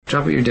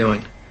Drop what you're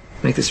doing.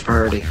 Make this a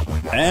priority.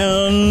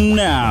 And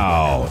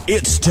now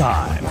it's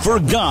time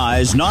for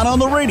Guys Not on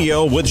the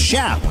Radio with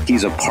Shap.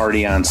 He's a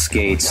party on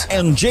skates.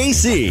 And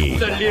JC.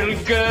 The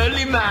little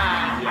girly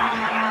man.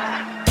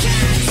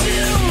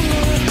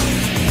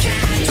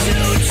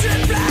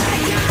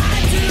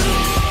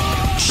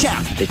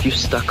 Shap. If you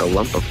stuck a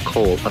lump of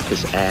coal up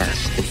his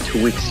ass, in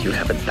 2 weeks you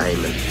have a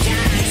diamond.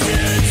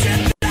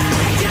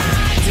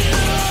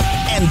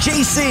 And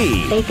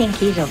JC. They think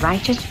he's a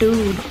righteous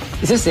dude.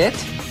 Is this it?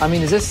 I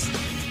mean, is this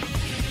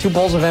 2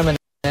 bowls of M&Ms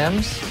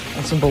and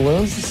some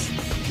balloons?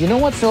 You know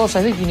what, Phyllis?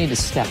 I think you need to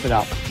step it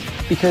up.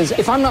 Because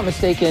if I'm not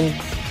mistaken,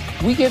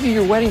 we gave you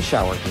your wedding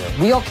shower here.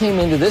 We all came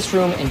into this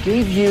room and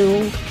gave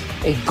you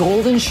a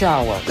golden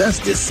shower. That's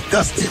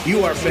disgusting.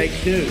 You are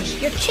fake news.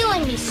 You're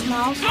killing me,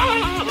 Smalls.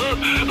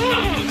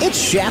 It's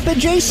Shap and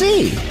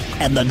JC.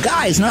 And the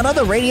Guys Not on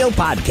the Radio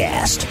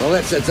podcast. Well,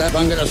 that sets up.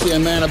 I'm going to see a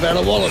man about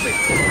a wallaby.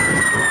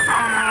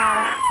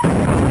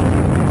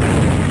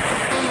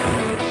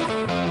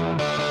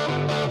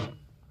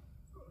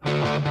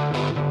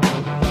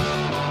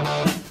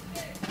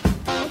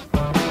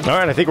 All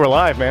right, I think we're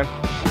live, man.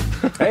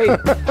 Hey.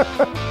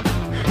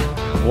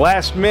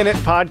 Last minute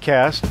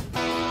podcast.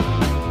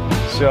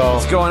 So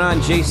What's going on,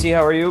 JC?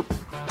 How are you?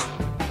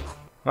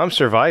 I'm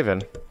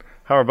surviving.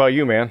 How about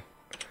you, man?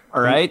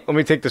 All right. Let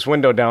me take this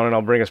window down and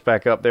I'll bring us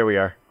back up. There we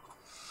are.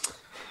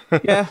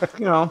 Yeah,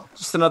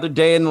 just another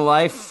day in the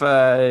life.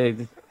 I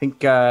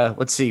think,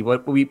 let's see,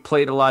 what we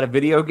played a lot of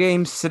video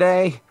games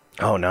today.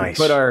 Oh, nice.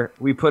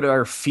 We put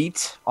our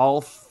feet,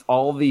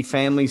 all the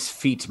family's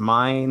feet,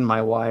 mine,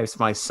 my wife's,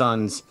 my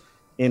son's,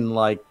 in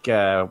like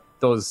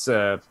those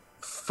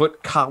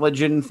foot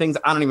collagen things.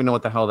 I don't even know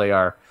what the hell they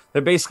are.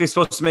 They're basically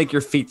supposed to make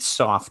your feet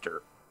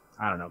softer.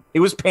 I don't know.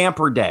 It was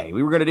Pamper Day.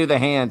 We were going to do the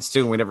hands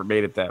too, and we never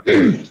made it that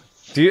way.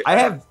 I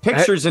have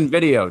pictures and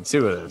video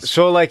too of this.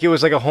 So like it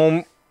was like a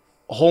home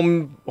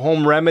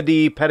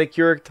remedy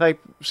pedicure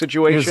type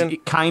situation?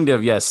 Kind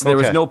of, yes. There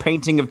was no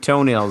painting of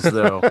toenails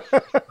though.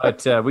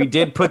 But we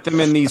did put them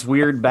in these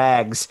weird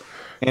bags,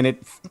 and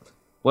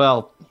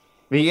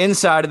the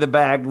inside of the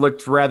bag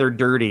looked rather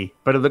dirty,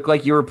 but it looked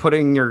like you were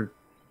putting your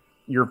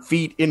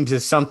feet into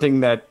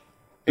something that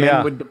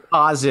men would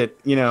deposit,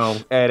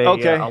 at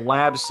a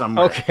lab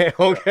somewhere.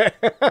 Okay.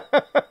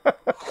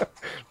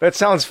 That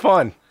sounds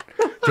fun.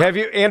 We've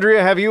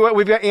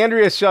got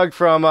Andrea Shug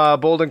from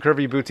Bold and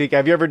Curvy Boutique.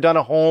 Have you ever done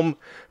a home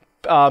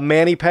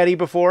mani-pedi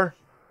before?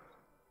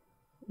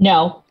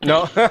 No.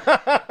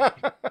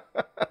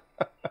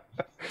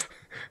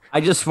 I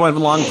just went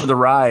along for the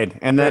ride,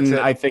 and then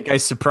I think I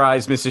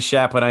surprised Mrs.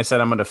 Shap when I said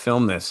I'm going to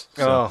film this.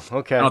 So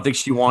okay. I don't think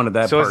she wanted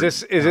that. So part.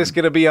 is this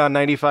going to be on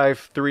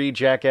 95.3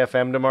 Jack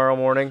FM tomorrow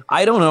morning?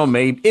 I don't know.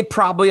 Maybe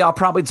I'll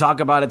probably talk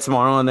about it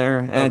tomorrow on there,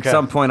 and at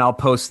some point I'll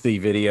post the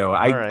video.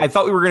 I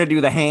thought we were going to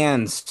do the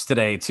hands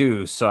today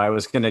too, so I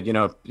was going to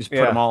just put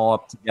them all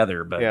up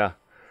together. But yeah.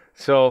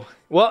 So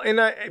and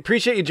I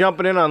appreciate you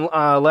jumping in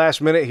on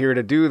last minute here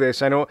to do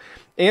this. I know,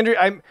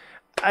 Andrea.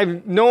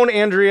 I've known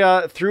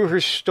Andrea through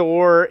her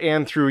store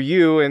and through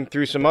you and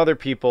through some other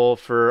people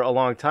for a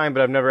long time,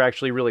 but I've never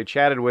actually really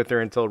chatted with her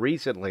until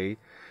recently,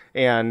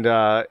 and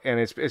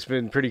it's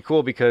been pretty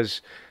cool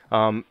because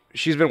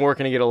she's been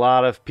working to get a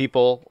lot of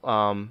people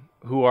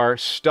who are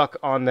stuck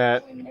on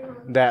that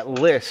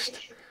list.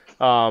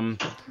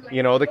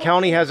 The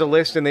county has a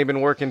list and they've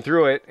been working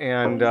through it,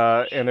 and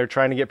they're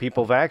trying to get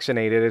people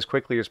vaccinated as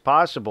quickly as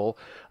possible.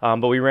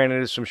 But we ran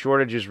into some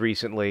shortages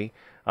recently.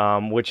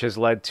 Which has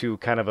led to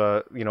kind of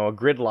a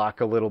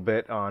gridlock a little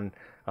bit on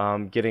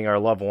getting our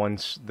loved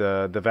ones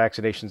the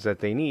vaccinations that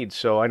they need.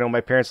 So I know my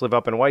parents live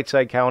up in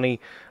Whiteside County.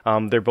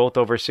 They're both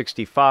over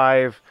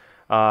 65.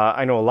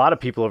 I know a lot of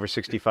people over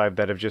 65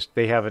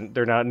 that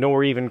they're not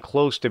nowhere even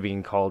close to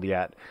being called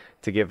yet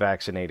to get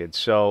vaccinated.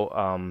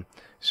 So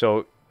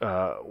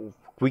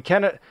we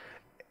kind of,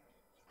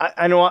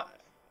 I know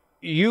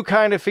you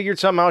kind of figured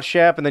something out,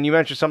 Shap, and then you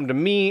mentioned something to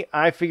me.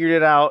 I figured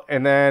it out,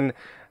 and then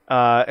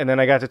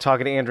I got to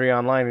talking to Andrea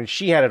online, and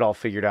she had it all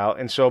figured out.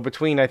 And so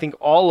between, I think,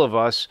 all of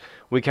us,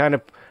 we kind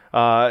of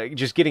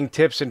just getting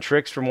tips and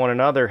tricks from one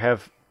another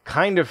have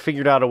kind of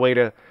figured out a way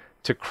to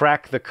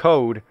crack the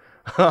code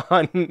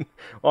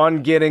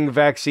on getting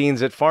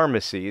vaccines at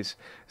pharmacies.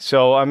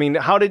 So, I mean,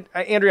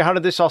 Andrea, how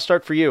did this all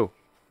start for you?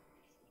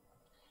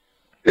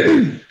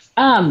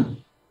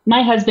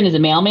 My husband is a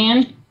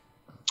mailman,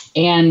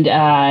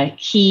 and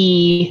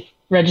he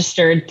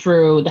registered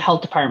through the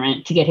health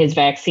department to get his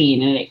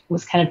vaccine, and it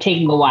was kind of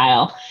taking a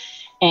while.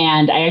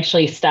 And I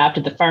actually stopped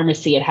at the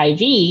pharmacy at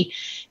Hy-Vee,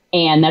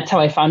 and that's how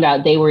I found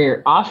out they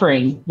were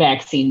offering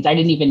vaccines. I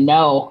didn't even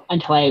know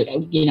until I,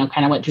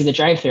 kind of went through the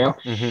drive-through.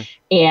 Mm-hmm.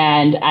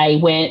 And I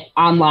went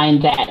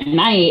online that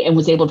night and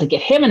was able to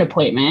get him an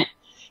appointment.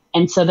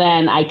 And so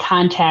then I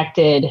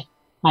contacted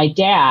my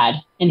dad,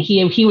 and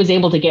he was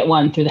able to get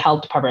one through the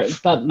health department.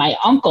 But my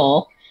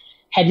uncle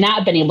had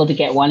not been able to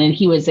get one, and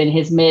he was in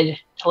his mid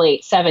to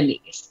late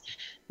 70s.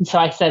 And so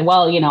I said,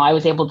 well, I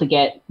was able to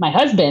get my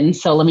husband,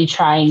 so let me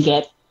try and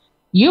get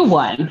you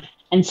one.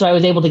 And so I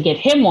was able to get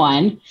him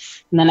one,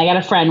 and then I got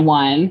a friend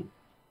one,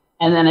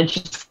 and then it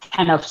just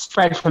kind of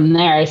spread from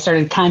there. I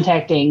started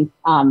contacting,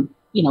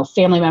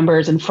 family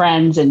members and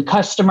friends and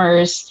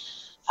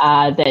customers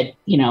that,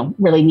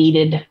 really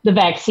needed the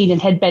vaccine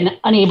and had been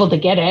unable to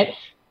get it.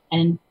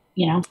 And,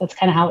 that's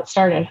kind of how it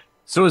started.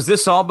 So is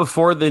this all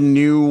before the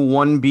new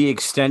 1B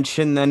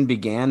extension then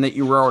began, that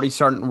you were already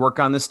starting to work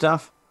on this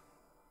stuff?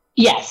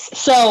 Yes.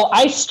 So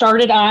I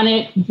started on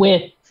it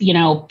with,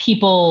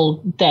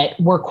 people that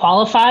were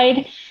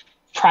qualified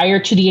prior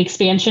to the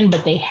expansion,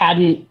 but they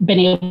hadn't been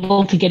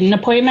able to get an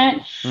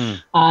appointment.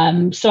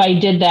 So I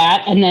did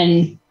that. And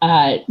then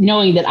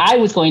knowing that I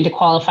was going to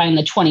qualify on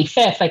the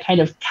 25th, I kind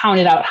of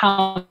counted out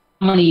how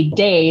many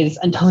days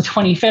until the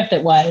 25th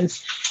it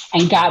was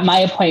and got my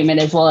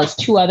appointment as well as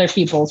 2 other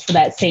people's for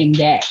that same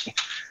day.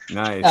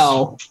 Nice.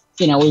 So,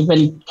 we've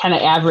been kind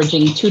of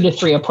averaging 2 to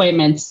 3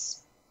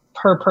 appointments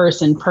per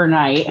person per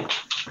night.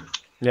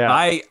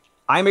 Yeah.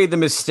 I made the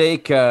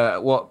mistake.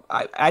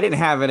 I didn't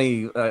have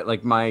any,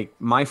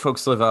 my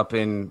folks live up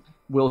in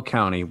Will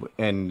County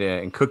and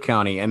in Cook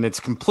County, and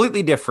it's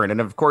completely different. And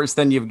of course,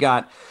 then you've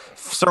got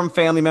some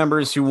family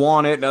members who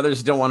want it and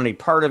others don't want any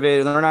part of it.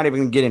 And they're not even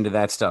going to get into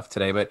that stuff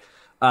today. But,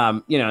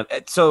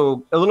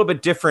 so a little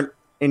bit different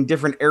in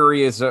different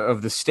areas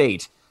of the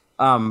state.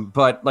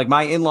 But like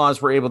my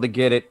in-laws were able to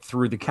get it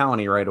through the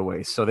county right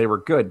away. So they were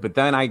good. But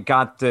then I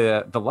got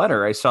the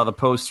letter. I saw the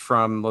post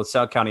from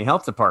LaSalle County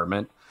Health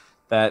Department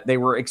that they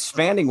were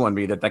expanding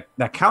 1B, that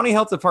the county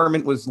health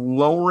department was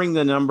lowering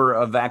the number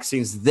of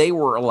vaccines they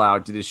were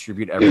allowed to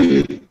distribute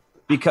every day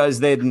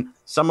because then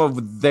some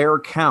of their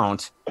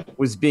count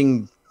was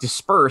being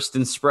dispersed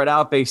and spread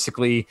out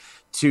basically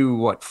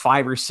to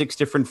 5 or 6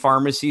 different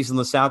pharmacies in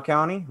LaSalle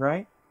County,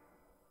 right?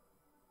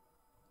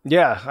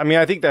 Yeah, I mean,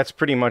 I think that's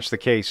pretty much the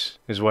case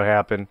is what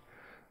happened.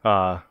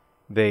 So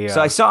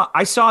I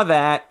saw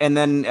that, and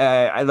then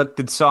I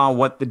looked and saw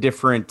what the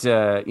different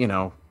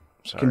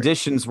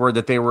conditions were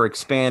that they were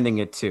expanding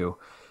it to.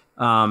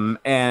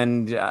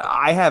 And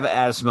I have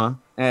asthma,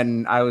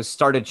 and I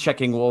started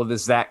checking, well,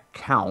 does that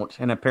count?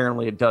 And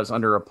apparently it does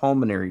under a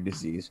pulmonary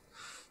disease.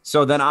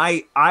 So then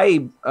I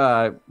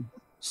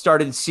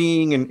started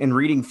seeing and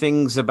reading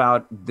things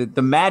about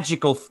the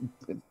magical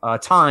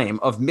time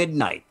of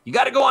midnight. You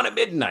got to go on at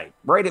midnight,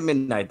 right at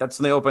midnight. That's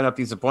when they open up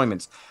these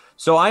appointments.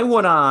 So I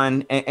went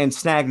on and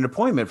snagged an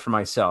appointment for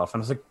myself.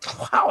 And I was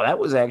like, wow, that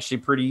was actually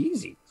pretty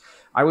easy.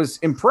 I was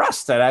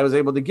impressed that I was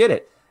able to get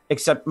it,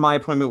 except my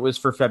appointment was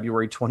for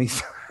February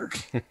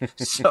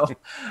 23rd. So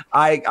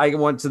I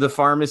went to the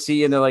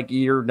pharmacy and they're like,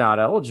 you're not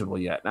eligible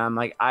yet. And I'm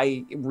like,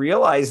 I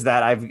realize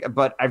that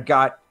I've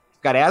got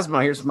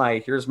asthma. Here's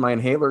my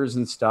inhalers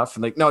and stuff.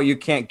 And like, no, you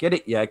can't get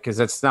it yet because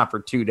it's not for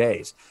 2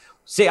 days.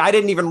 See, I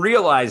didn't even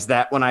realize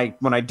that when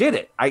I did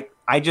it.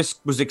 I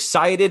just was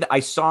excited. I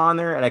saw on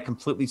there and I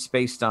completely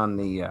spaced on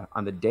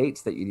the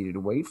dates that you needed to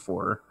wait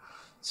for.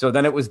 So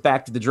then it was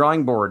back to the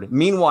drawing board.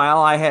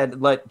 Meanwhile, I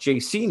had let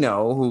JC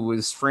know, who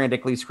was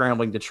frantically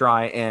scrambling to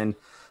try and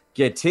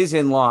get his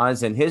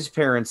in-laws and his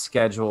parents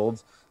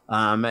scheduled.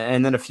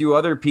 And then a few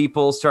other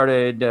people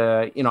started,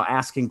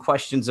 asking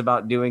questions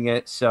about doing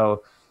it.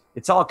 So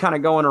it's all kind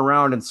of going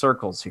around in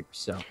circles here.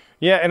 So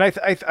yeah, and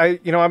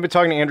I've been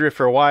talking to Andrea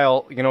for a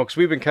while, because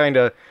we've been kind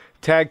of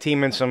tag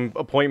teaming some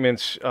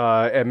appointments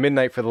at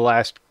midnight for the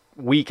last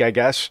week, I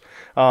guess,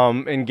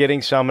 and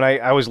getting some.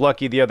 And I was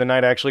lucky the other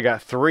night. I actually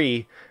got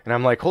 3, and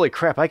I'm like, holy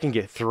crap, I can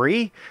get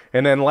 3.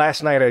 And then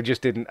last night I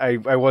just didn't. I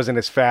wasn't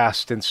as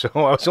fast, and so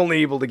I was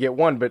only able to get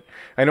 1. But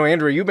I know,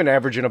 Andrea, you've been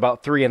averaging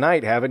about 3 a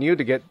night, haven't you,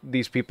 to get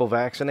these people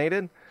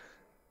vaccinated?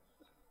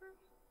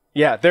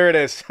 Yeah, there it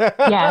is.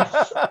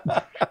 Yes.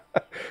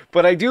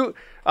 But I do.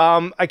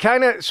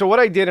 So what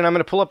I did, and I'm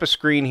going to pull up a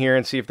screen here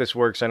and see if this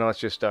works. I know let's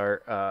just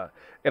start.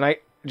 And I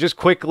just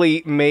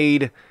quickly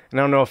made, and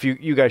I don't know if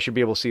you guys should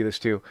be able to see this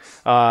too,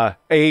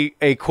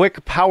 a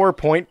quick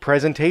PowerPoint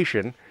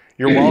presentation.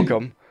 You're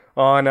welcome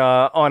on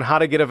how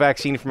to get a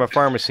vaccine from a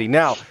pharmacy.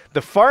 Now,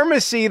 the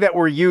pharmacy that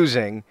we're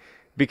using,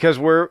 because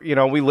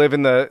we live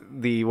in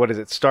the what is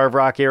it, Starved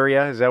Rock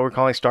area? Is that what we're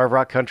calling Starved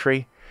Rock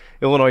country,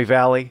 Illinois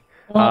Valley?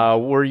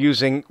 We're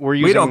using.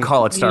 We don't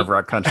call it Starved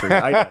Rock country.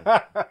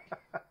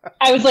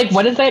 I was like,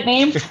 what is that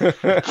name?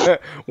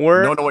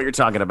 Don't know what you're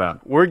talking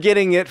about. We're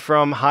getting it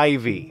from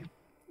Hy-Vee.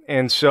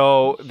 And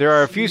so there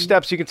are a few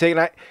steps you can take.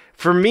 And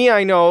for me,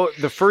 I know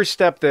the first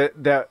step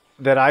that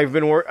I've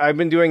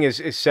been doing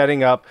is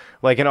setting up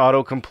like an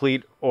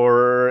autocomplete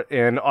or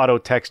an auto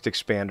text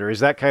expander.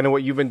 Is that kind of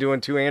what you've been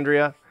doing too,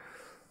 Andrea?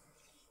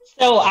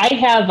 So I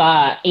have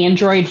an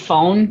Android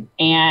phone,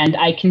 and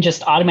I can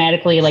just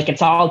automatically,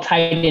 it's all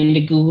tied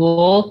into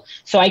Google.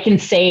 So I can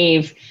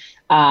save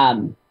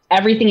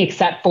everything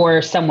except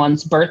for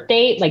someone's birth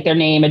date, like their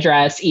name,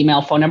 address,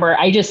 email, phone number.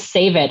 I just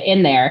save it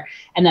in there,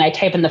 and then I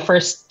type in the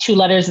first 2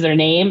 letters of their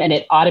name, and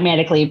it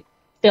automatically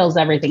fills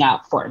everything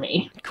out for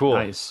me. Cool.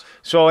 Nice.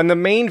 So, and the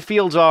main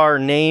fields are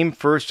name,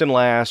 first and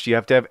last. You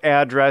have to have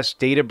address,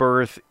 date of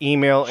birth,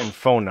 email, and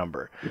phone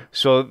number.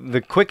 So,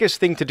 the quickest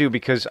thing to do,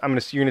 because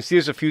you're gonna see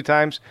this a few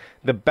times,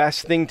 the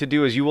best thing to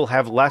do is you will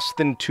have less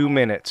than 2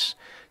 minutes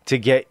to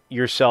get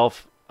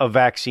yourself a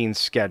vaccine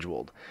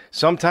scheduled.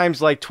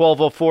 Sometimes like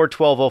 12:04,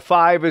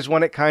 12:05 is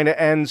when it kind of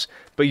ends,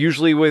 but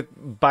usually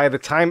by the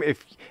time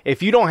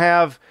if you don't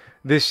have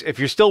this, if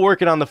you're still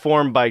working on the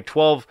form by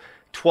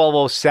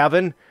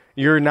 12:07,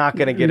 you're not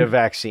going to get a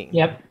vaccine.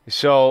 Yep.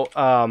 So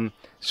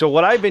so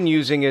what I've been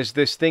using is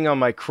this thing on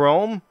my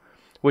Chrome,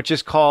 which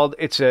is called,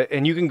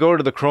 and you can go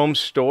to the Chrome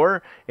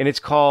store, and it's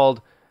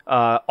called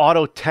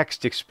Auto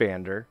Text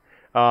Expander.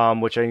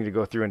 Which I need to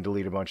go through and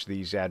delete a bunch of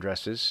these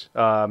addresses.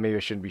 Maybe I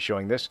shouldn't be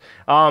showing this.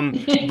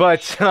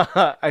 But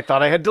I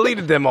thought I had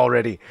deleted them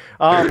already.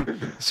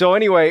 So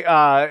anyway,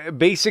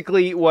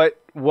 basically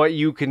what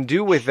you can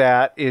do with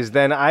that is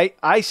then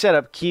I set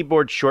up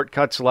keyboard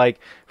shortcuts, like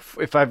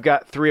if I've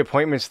got 3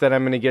 appointments that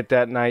I'm going to get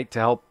that night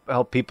to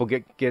help people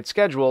get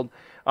scheduled.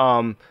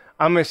 I'm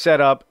going to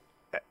set up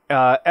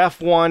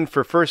F1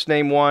 for first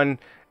name 1,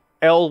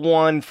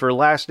 L1 for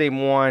last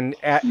name 1,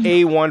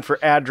 A1 for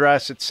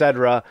address,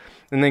 etc.,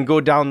 and then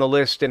go down the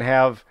list and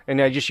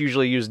I just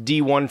usually use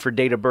D1 for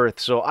date of birth.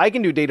 So I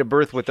can do date of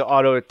birth with the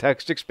auto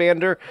text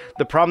expander.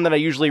 The problem that I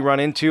usually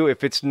run into,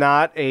 if it's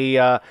not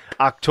a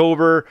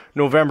October,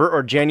 November,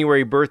 or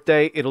January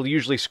birthday, it'll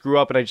usually screw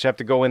up, and I just have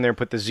to go in there and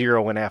put the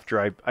 0 in after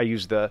I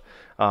use the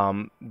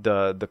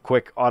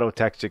quick auto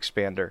text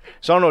expander.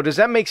 So I don't know, does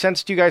that make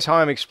sense to you guys how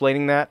I'm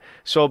explaining that?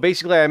 So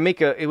basically I make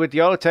with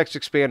the auto text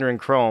expander in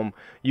Chrome,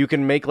 you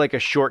can make like a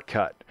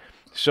shortcut.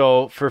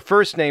 So for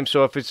first name,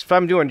 so if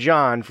I'm doing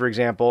John, for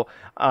example,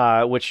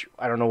 which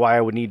I don't know why I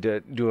would need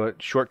to do a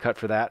shortcut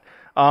for that.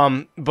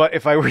 But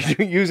if I were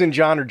using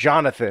John or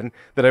Jonathan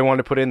that I wanted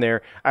to put in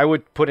there, I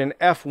would put in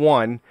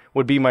F1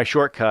 would be my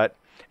shortcut.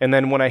 And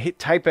then when I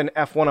type in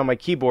F1 on my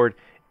keyboard,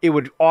 it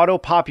would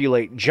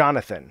auto-populate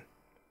Jonathan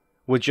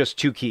with just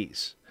 2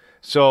 keys.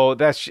 So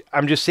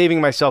I'm just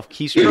saving myself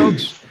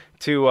keystrokes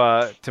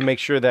to make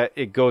sure that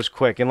it goes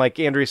quick. And like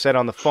Andrea said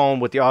on the phone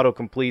with the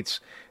auto-completes,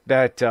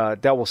 that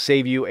will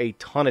save you a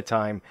ton of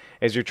time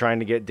as you're trying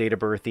to get date of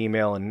birth,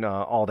 email, and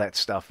all that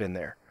stuff in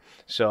there.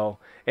 So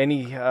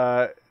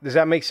does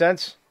that make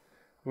sense?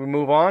 We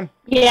move on?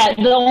 Yeah,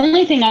 the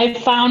only thing I've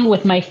found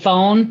with my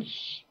phone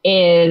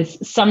is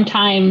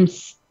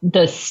sometimes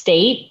the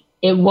state,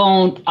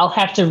 I'll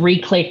have to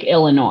re-click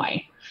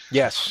Illinois.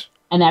 Yes.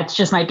 And that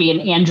just might be an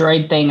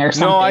Android thing or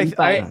something.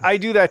 No, I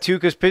do that too,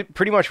 because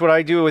pretty much what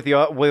I do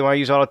when I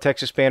use auto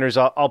text expanders,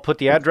 I'll put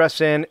the address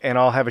in and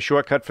I'll have a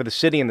shortcut for the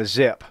city and the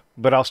zip,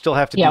 but I'll still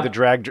have to do the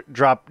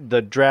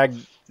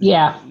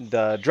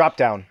drop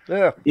down.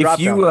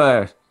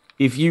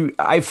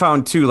 I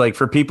found too, like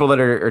for people that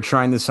are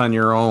trying this on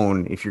your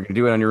own, if you're gonna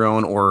do it on your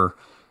own, or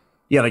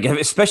like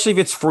especially if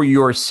it's for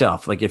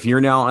yourself, like if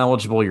you're now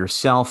eligible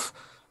yourself.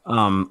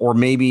 Or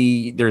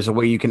maybe there's a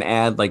way you can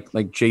add, like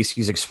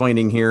JC's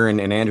explaining here and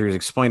Andrew's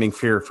explaining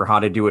for how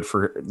to do it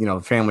for,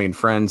 family and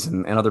friends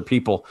and other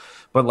people.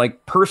 But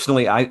like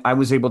personally, I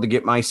was able to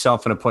get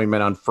myself an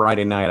appointment on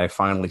Friday night. I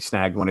finally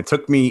snagged one. It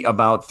took me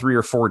about 3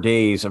 or 4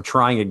 days of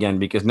trying again,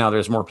 because now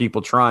there's more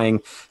people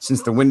trying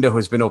since the window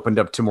has been opened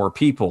up to more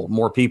people.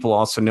 More people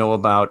also know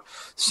about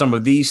some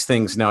of these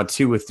things now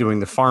too, with doing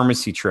the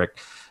pharmacy trick.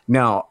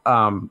 Now,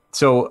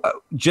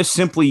 just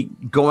simply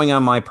going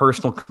on my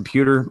personal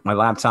computer, my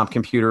laptop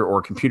computer,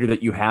 or computer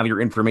that you have your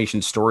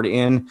information stored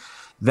in,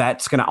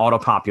 that's going to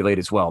auto-populate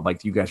as well,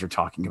 like you guys are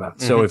talking about.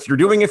 Mm-hmm. So if you're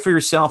doing it for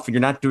yourself and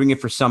you're not doing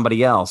it for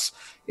somebody else,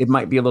 it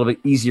might be a little bit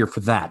easier for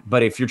that.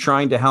 But if you're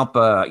trying to help,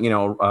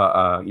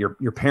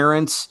 your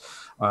parents,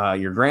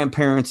 your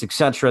grandparents,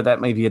 etc.,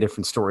 that may be a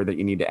different story that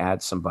you need to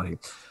add somebody.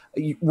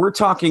 We're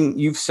talking,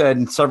 you've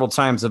said several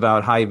times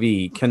about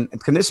Hy-Vee. Can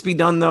this be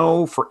done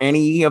though for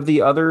any of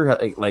the other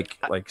like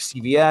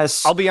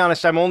CVS? I'll be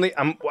honest,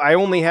 I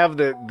only have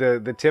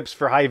the tips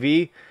for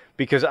Hy-Vee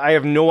because I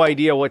have no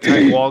idea what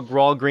time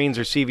Walgreens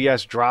or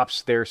CVS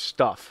drops their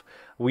stuff.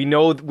 We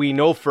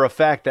know for a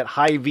fact that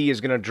Hy-Vee is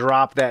going to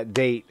drop that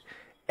date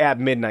at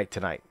midnight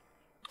tonight.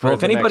 Well,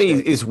 if anybody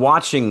is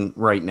watching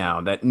right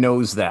now that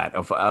knows that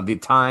of the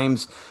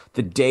times,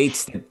 the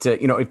dates, that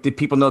if the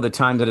people know the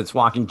time that it's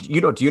walking,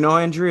 do you know,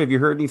 Andrea? Have you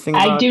heard anything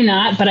about it? I do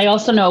not, but I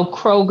also know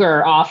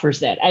Kroger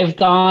offers it. I've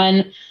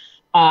gone,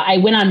 I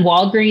went on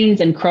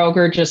Walgreens and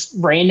Kroger just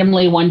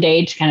randomly one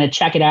day to kind of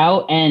check it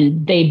out,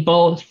 and they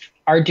both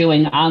are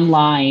doing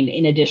online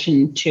in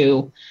addition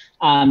to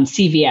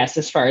CVS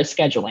as far as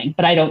scheduling.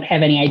 But I don't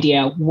have any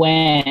idea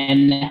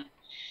when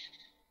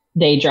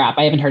they drop.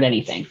 I haven't heard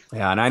anything.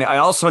 Yeah, and I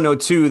also know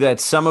too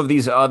that some of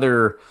these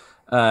other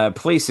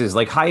places,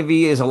 like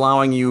Hy-Vee, is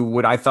allowing you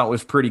what I thought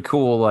was pretty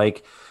cool,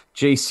 like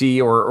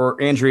JC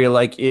or Andrea,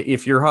 like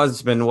if your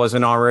husband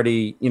wasn't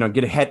already,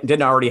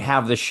 didn't already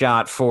have the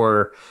shot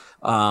for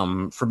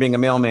for being a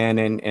mailman,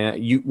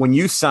 and you when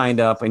you signed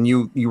up and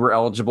you were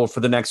eligible for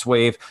the next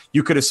wave,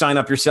 you could have signed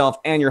up yourself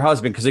and your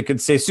husband, because it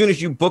could say as soon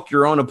as you book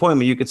your own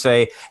appointment, you could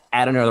say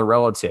add another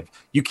relative.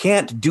 You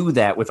can't do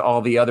that with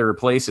all the other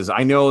places.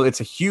 I know it's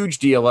a huge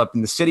deal up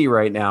in the city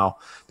right now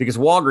because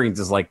Walgreens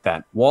is like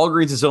that.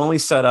 Walgreens is only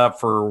set up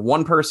for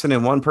one person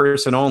and one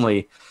person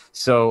only.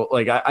 So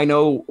like I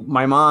know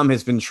my mom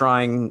has been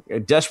trying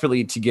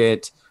desperately to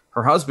get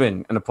her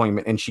husband an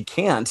appointment, and she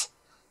can't.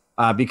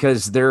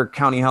 Because their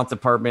county health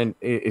department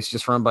is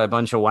just run by a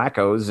bunch of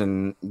wackos,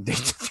 and they're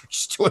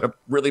just doing a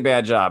really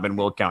bad job in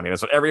Will County.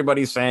 That's what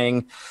everybody's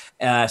saying.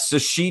 So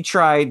she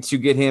tried to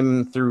get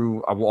him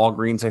through a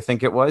Walgreens, I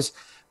think it was.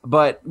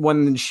 But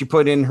when she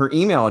put in her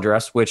email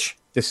address, which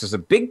this is a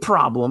big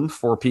problem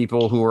for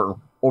people who are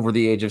over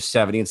the age of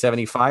 70 and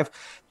 75,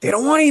 they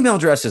don't want email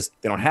addresses.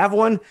 They don't have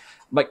one.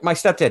 Like my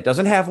stepdad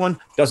doesn't have one,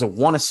 doesn't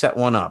want to set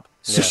one up.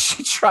 So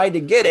she tried to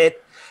get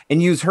it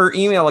and use her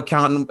email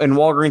account, and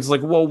Walgreens is like,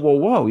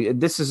 whoa,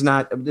 this is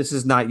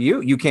not you.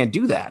 You can't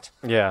do that.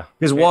 Yeah,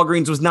 because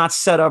Walgreens was not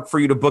set up for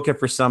you to book it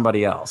for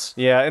somebody else.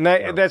 Yeah, and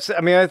that's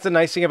the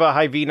nice thing about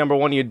Hy-Vee. Number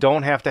one, you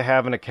don't have to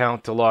have an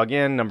account to log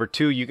in. Number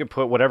two, you can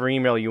put whatever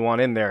email you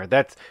want in there.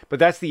 But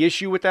that's the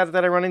issue with that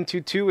I run into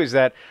too, is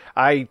that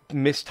I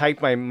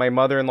mistyped my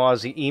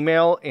mother-in-law's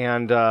email,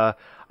 and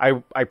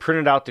I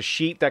printed out the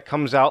sheet that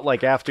comes out,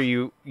 like after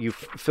you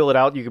fill it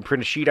out, you can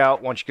print a sheet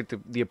out once you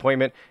get the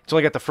appointment. It's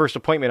only got the first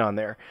appointment on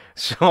there.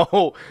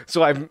 So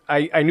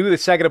I knew the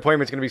second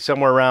appointment's going to be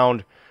somewhere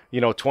around,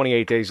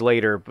 28 days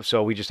later.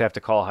 So we just have to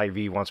call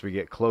Hy-Vee once we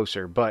get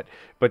closer. But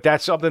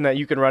that's something that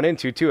you can run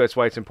into too. That's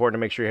why it's important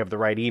to make sure you have the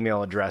right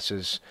email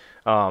addresses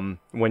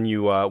when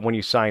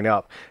you sign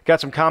up.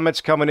 Got some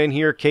comments coming in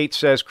here. Kate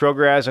says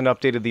Kroger hasn't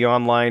updated the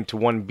online to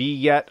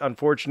 1B yet,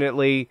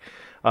 unfortunately.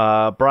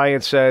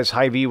 Brian says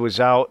Hy-Vee was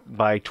out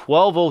by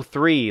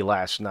 12:03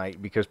 last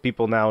night because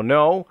people now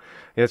know.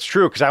 It's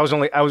true, because I was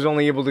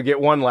only able to get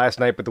one last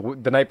night, but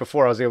the night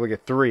before I was able to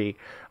get three.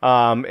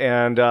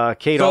 And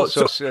Kate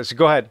also says,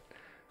 "Go ahead."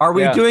 Are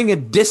we doing a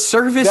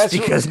disservice?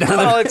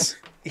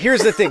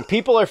 Here's the thing: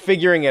 people are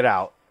figuring it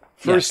out.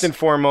 First and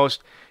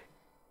foremost,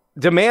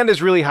 demand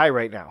is really high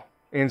right now.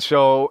 And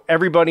so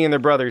everybody and their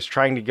brother is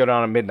trying to get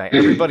on at midnight.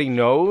 Everybody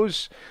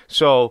knows.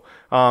 So,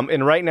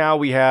 and right now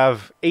we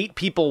have 8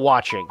 people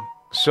watching.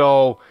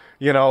 So,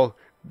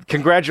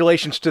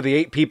 congratulations to the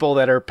 8 people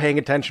that are paying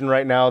attention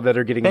right now that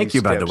are getting Thank these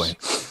you, tips. by the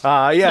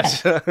way.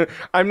 Yes.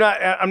 I'm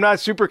not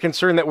super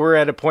concerned that we're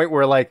at a point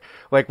where like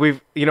we've,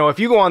 if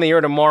you go on the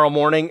air tomorrow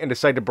morning and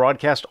decide to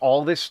broadcast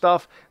all this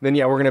stuff, then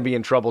we're going to be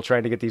in trouble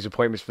trying to get these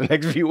appointments for the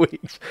next few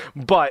weeks.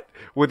 But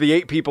with the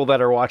 8 people that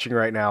are watching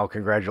right now,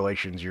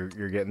 congratulations. You're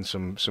getting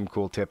some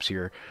cool tips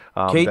here.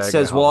 Kate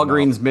says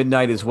Walgreens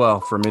midnight as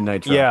well for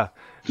midnight trip. Yeah.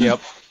 Yep.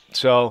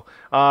 So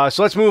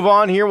let's move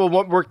on here. We'll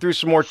work through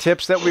some more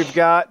tips that we've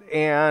got.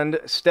 And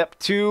step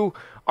 2,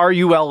 are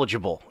you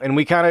eligible? And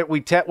we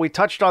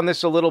touched on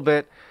this a little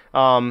bit.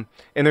 And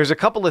there's a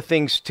couple of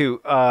things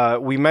too.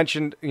 We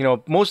mentioned,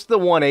 most of the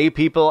 1A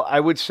people, I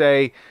would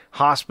say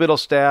hospital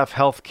staff,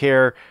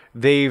 healthcare,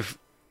 they've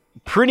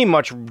pretty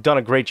much done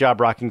a great job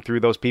rocking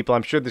through those people.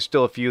 I'm sure there's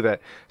still a few that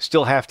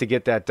still have to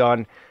get that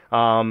done.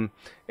 But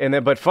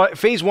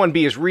phase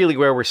 1B is really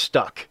where we're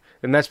stuck.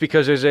 And that's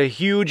because there's a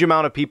huge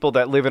amount of people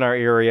that live in our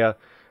area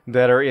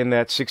that are in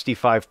that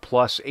 65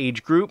 plus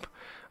age group.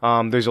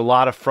 There's a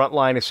lot of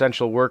frontline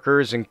essential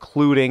workers,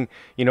 including,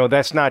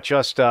 that's not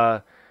just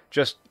and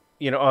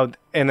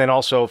then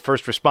also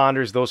first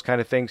responders, those kind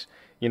of things.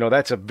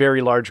 That's a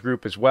very large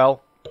group as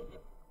well.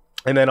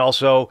 And then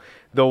also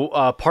the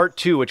part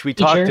 2, which we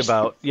talked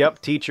about.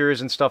 Yep,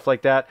 teachers and stuff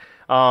like that.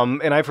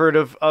 And I've heard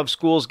of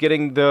schools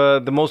getting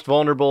the most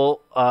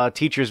vulnerable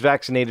teachers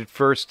vaccinated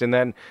first, and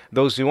then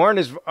those who aren't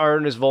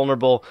as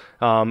vulnerable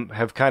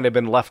have kind of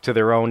been left to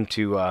their own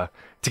to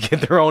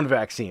get their own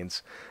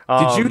vaccines.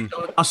 Did you?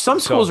 Some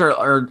schools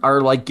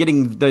are like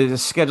getting the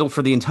schedule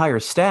for the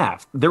entire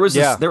staff. There was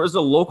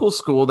a local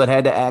school that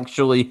had to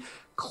actually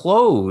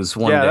close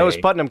one day. Yeah, that was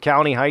Putnam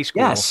County High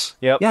School. Yes.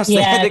 Yep. Yes.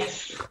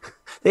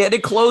 They had to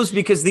close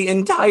because the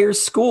entire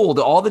school,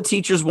 all the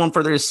teachers went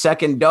for their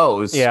second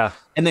dose. Yeah.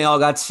 And they all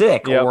got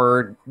sick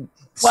or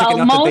sick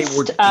enough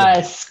most that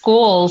they were.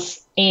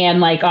 Schools and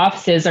like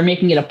offices are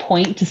making it a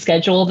point to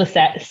schedule the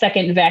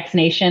second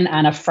vaccination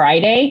on a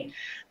Friday,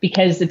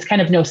 because it's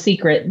kind of no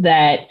secret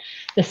that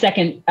the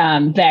second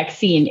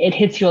vaccine, it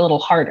hits you a little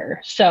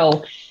harder.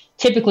 So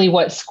typically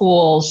what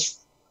schools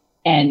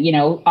and,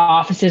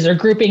 offices or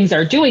groupings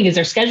are doing is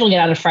they're scheduling it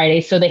on a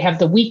Friday so they have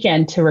the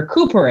weekend to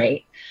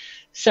recuperate.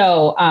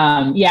 So,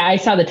 I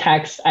saw the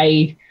text.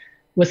 I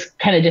was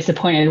kind of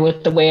disappointed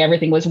with the way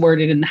everything was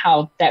worded and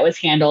how that was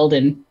handled.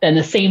 And then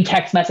the same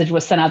text message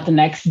was sent out the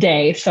next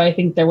day. So I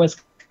think there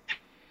was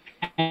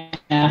and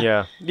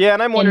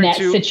I'm wondering in that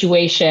too,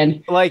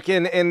 situation. Like,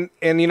 and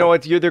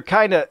what, they're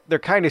kind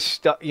of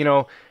stuck,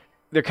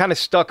 they're kind of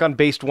stuck on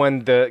based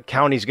when the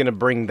county's going to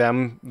bring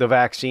them the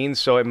vaccine.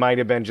 So it might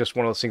have been just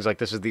one of those things like,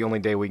 this is the only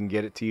day we can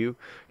get it to you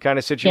kind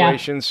of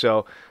situation. Yeah.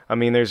 So, I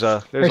mean, there's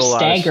a lot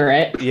stagger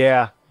it.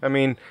 Yeah. I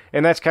mean,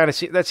 and that's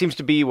that seems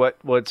to be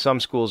what some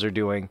schools are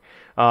doing.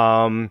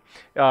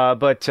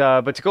 But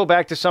to go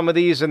back to some of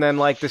these, and then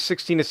like the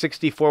 16 to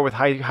 64 with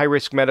high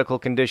risk medical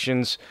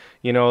conditions,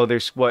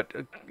 there's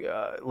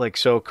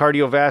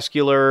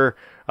cardiovascular,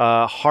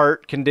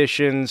 heart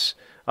conditions,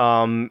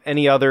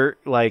 any other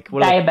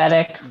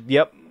diabetic.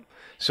 Yep.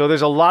 So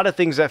there's a lot of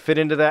things that fit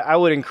into that. I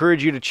would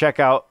encourage you to check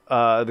out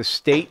the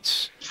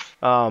states.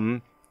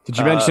 Did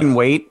you mention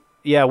weight?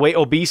 Yeah,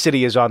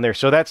 obesity is on there.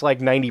 So that's like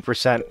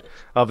 90%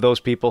 of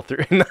those people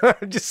through.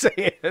 I'm just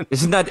saying.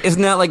 Isn't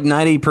that like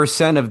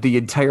 90% of the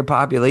entire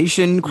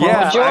population?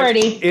 Yeah,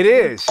 majority. It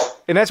is.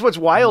 And that's what's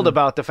wild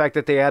about the fact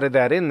that they added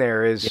that in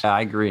there is. Yeah,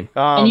 I agree.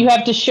 And you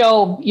have to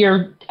show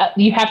you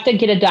have to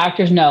get a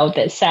doctor's note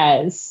that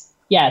says,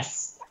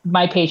 yes,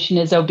 my patient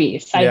is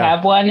obese. I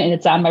have one and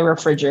it's on my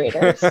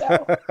refrigerator. So.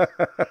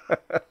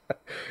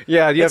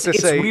 Yeah, you have to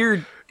say. It's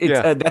weird.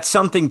 That's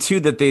something, too,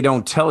 that they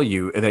don't tell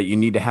you, that you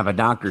need to have a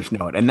doctor's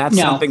note. And that's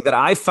something that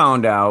I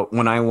found out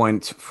when I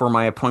went for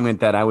my appointment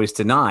that I was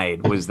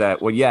denied, was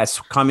that, well, yes,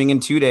 coming in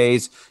 2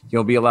 days,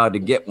 you'll be allowed to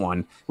get one.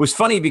 It was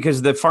funny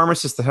because the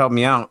pharmacist that helped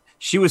me out,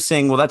 she was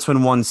saying, well, that's when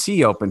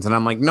 1C opens. And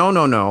I'm like,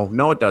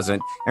 no, it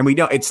doesn't. And we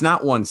don't. It's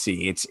not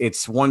 1C.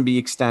 It's 1B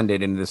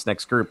extended into this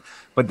next group.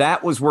 But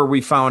that was where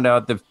we found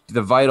out the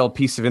vital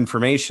piece of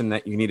information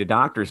that you need a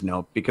doctor's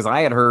note, because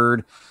I had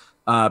heard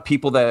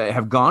people that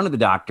have gone to the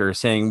doctor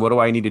saying, what do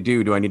I need to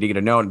do? Do I need to get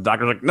a note? And the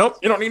doctor's like, nope,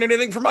 you don't need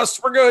anything from us.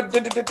 We're good.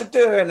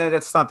 And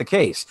that's not the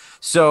case.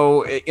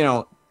 So,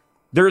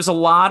 there's a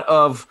lot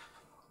of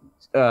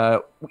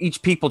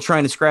each people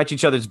trying to scratch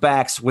each other's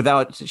backs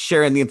without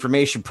sharing the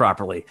information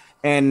properly.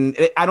 And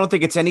I don't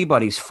think it's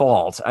anybody's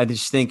fault. I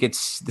just think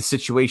it's the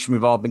situation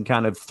we've all been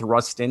kind of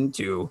thrust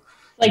into.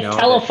 Like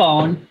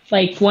telephone,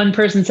 like one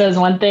person says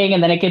one thing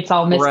and then it gets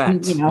all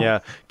missed. Yeah.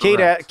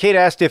 Kate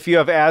asked if you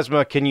have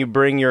asthma, can you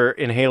bring your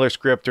inhaler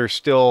script, or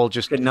still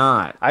just could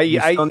not?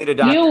 I still need a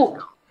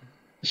doctor.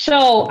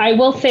 So I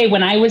will say,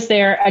 when I was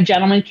there, a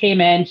gentleman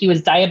came in. He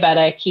was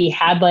diabetic. He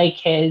had like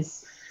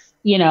his,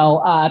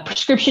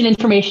 prescription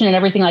information and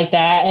everything like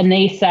that. And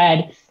they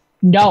said,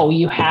 no,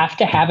 you have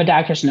to have a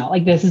doctor's note.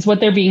 Like, this is what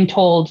they're being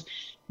told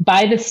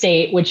by the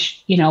state,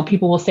 which,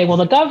 people will say, well,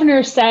 the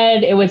governor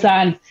said it was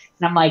on.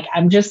 And I'm like,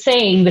 I'm just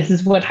saying, this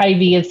is what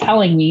Hy-Vee is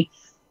telling me.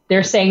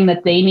 They're saying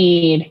that they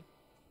need,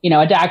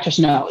 a doctor's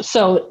note.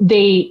 So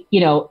they,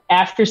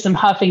 after some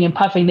huffing and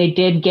puffing, they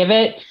did give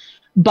it.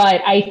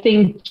 But I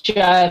think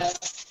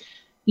just,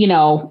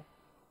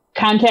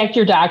 contact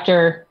your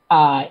doctor.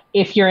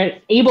 If you're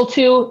able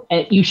to,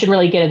 you should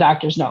really get a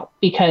doctor's note,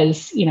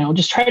 because,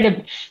 just try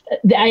to,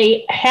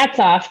 hats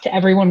off to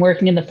everyone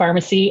working in the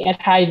pharmacy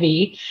at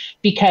Hy-Vee,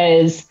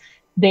 because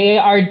they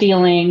are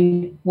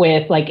dealing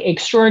with like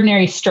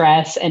extraordinary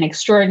stress and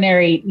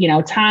extraordinary,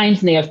 times.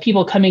 And they have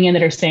people coming in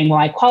that are saying, well,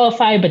 I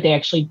qualify, but they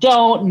actually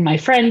don't. And my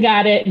friend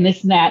got it and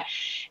this and that.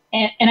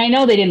 And I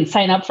know they didn't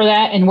sign up for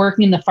that. And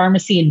working in the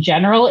pharmacy in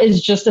general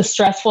is just a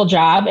stressful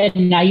job.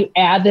 And now you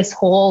add this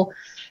whole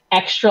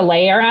extra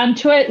layer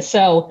onto it.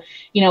 So,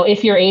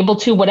 if you're able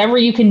to, whatever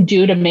you can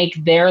do to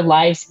make their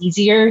lives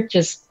easier,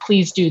 just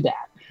please do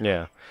that.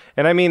 Yeah.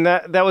 And I mean,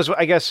 that was,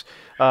 I guess,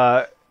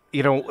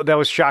 that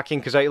was shocking,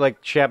 because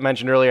like Chap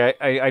mentioned earlier,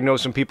 I know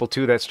some people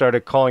too that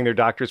started calling their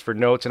doctors for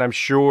notes, and I'm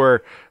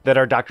sure that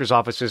our doctor's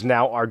offices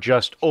now are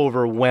just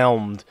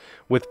overwhelmed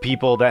with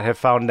people that have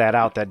found that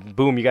out, that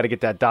boom, you got to get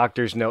that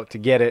doctor's note to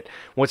get it.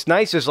 What's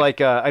nice is like,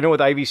 I know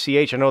with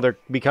IVCH, I know they're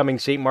becoming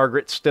St.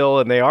 Margaret's still,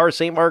 and they are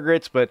St.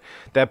 Margaret's, but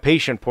that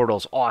patient portal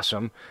is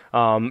awesome.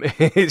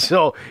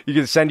 So you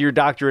can send your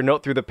doctor a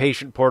note through the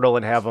patient portal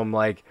and have them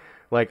like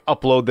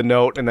upload the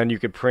note, and then you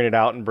could print it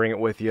out and bring it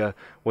with you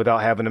without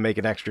having to make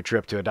an extra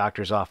trip to a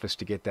doctor's office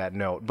to get that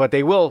note. But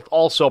they will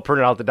also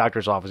print it out at the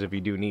doctor's office if you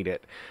do need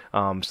it,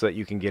 so that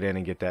you can get in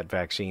and get that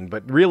vaccine.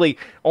 But really,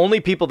 only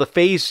people, the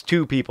phase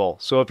 2 people.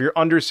 So if you're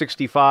under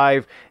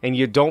 65 and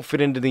you don't fit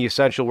into the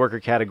essential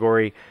worker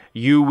category,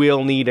 you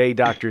will need a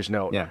doctor's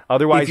note. Yeah.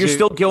 Otherwise, if you're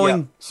still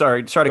going,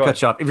 sorry to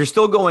cut you off. If you're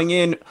still going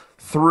in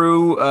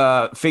through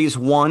phase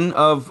 1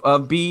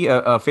 of B,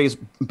 phase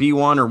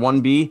B1 or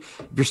 1B,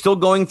 if you're still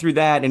going through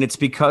that and it's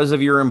because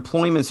of your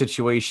employment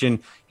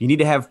situation, you need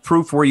to have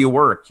proof where you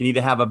work. You need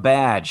to have a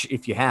badge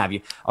if you have.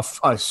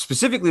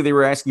 Specifically, they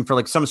were asking for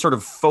like some sort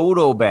of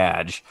photo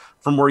badge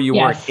from where you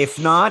work. If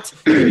not,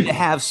 you need to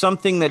have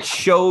something that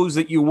shows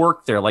that you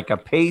work there, like a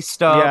pay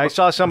stub. Yeah, I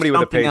saw somebody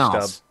with a pay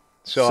stub.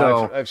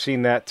 So I've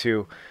seen that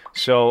too.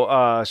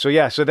 So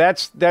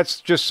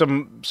that's just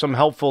some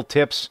helpful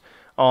tips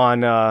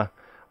on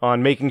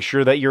making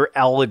sure that you're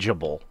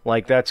eligible.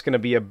 Like, that's going to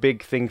be a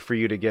big thing for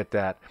you to get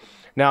that.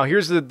 Now,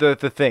 here's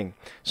the thing.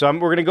 So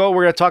we're going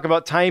to talk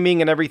about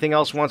timing and everything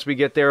else once we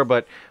get there,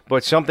 but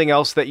something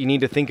else that you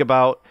need to think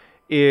about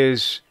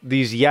is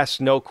these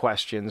yes/no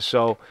questions.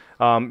 So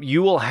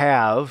you will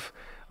have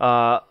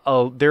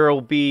there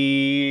will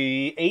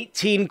be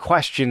 18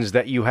 questions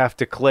that you have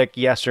to click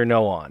yes or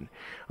no on.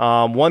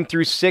 1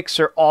 through 6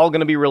 are all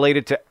going to be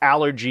related to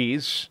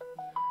allergies.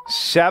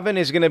 7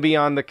 is going to be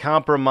on the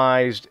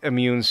compromised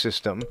immune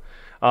system.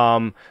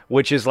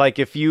 which is like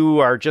if you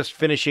are just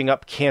finishing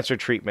up cancer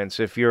treatments,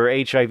 if you're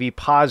HIV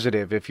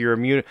positive, if you're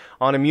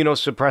on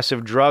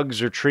immunosuppressive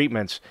drugs or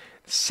treatments.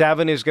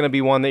 7 is going to be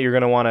one that you're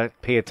going to want to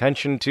pay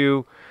attention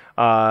to.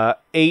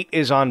 8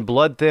 is on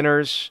blood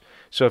thinners.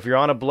 So if you're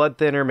on a blood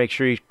thinner, make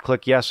sure you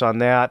click yes on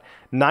that.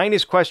 9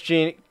 is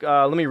question.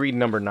 Let me read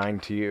number 9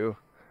 to you.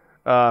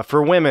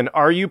 For women,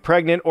 are you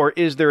pregnant or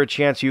is there a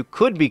chance you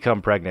could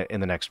become pregnant in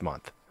the next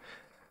month?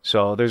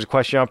 So there's a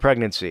question on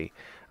pregnancy.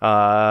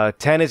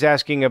 10 is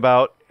asking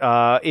about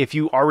if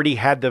you already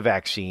had the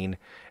vaccine.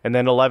 And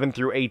then 11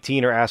 through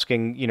 18 are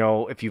asking,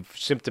 if you've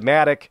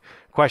symptomatic,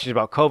 questions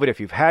about COVID, if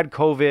you've had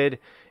COVID,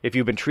 if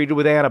you've been treated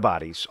with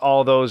antibodies.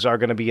 All those are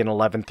going to be in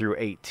 11 through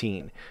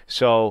 18.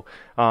 So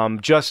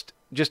just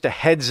a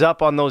heads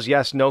up on those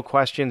yes, no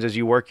questions as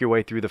you work your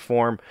way through the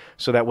form,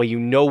 so that way you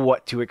know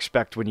what to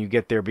expect when you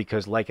get there,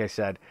 because like I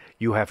said,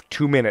 you have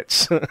 2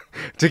 minutes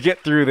to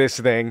get through this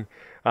thing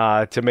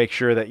to make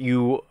sure that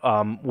you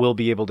will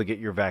be able to get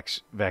your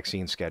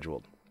vaccine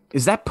scheduled.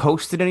 Is that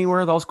posted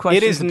anywhere, those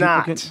questions? It is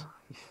not.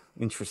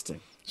 Interesting.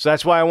 So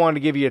that's why I wanted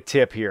to give you a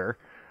tip here.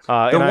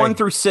 The 1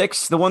 through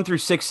 6, the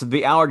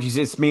allergies,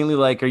 it's mainly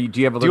like, do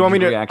you have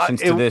allergic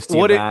reactions to this?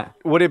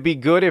 Would it be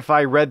good if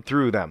I read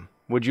through them?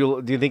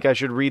 Do you think I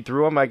should read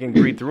through them? I can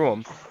read through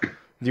them.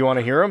 Do you want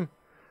to hear them?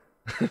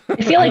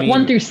 I feel like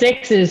 1 through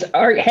 6 is,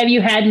 have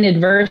you had an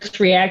adverse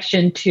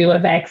reaction to a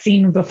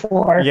vaccine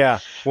before? Yeah.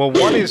 Well,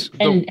 1 is...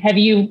 have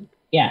you...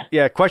 Yeah.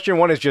 Yeah, question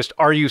 1 is just,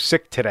 are you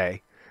sick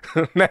today?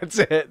 That's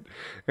it.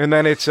 And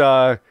then it's,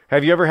 have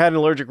you ever had an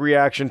allergic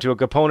reaction to a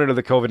component of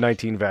the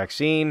COVID-19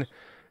 vaccine?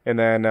 And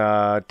then,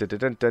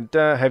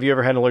 have you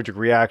ever had an allergic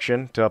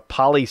reaction to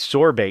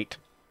polysorbate?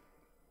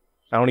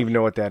 I don't even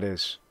know what that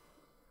is.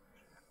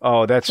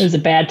 Oh, it was a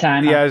bad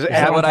time. Yeah, is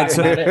that what I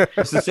took?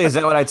 Is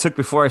that what I took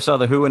before I saw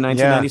The Who in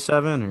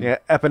 1997? Yeah,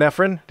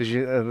 epinephrine. Did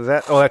you?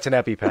 That? Oh, that's an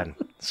EpiPen.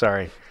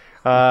 Sorry.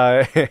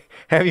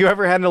 Have you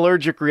ever had an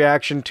allergic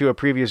reaction to a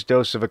previous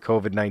dose of a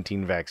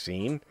COVID-19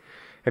 vaccine?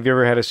 Have you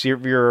ever had a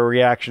severe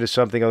reaction to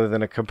something other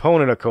than a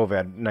component of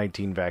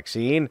COVID-19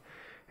 vaccine?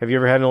 Have you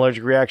ever had an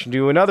allergic reaction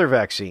to another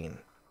vaccine?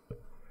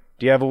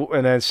 Do you have?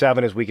 And then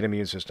 7 is weakened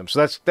immune system.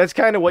 So that's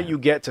kind of what you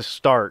get to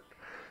start.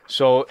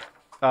 So.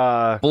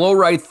 Blow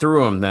right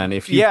through them then.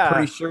 If you're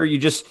pretty sure, you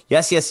just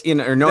yes, in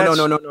or no,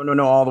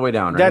 all the way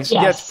down. Right?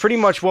 That's pretty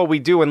much what we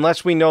do,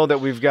 unless we know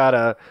that we've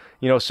got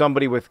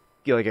somebody with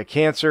like a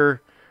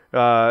cancer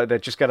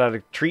that just got out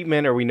of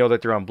treatment, or we know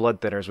that they're on blood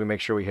thinners. We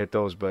make sure we hit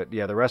those. But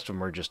yeah, the rest of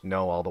them are just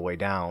no all the way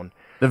down.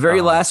 The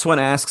very last one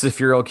asks if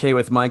you're okay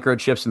with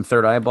microchips and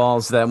third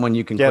eyeballs. That one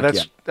you can. Yeah,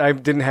 I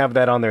didn't have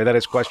that on there. That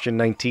is question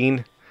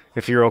 19.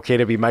 If you're okay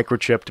to be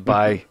microchipped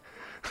by.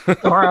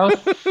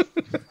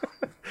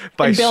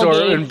 By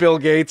Soros and Bill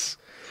Gates.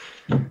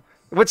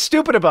 What's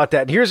stupid about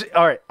that?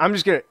 All right, I'm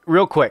just gonna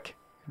real quick.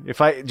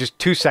 Just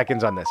 2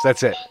 seconds on this.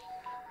 That's it.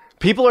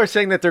 People are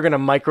saying that they're gonna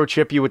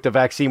microchip you with the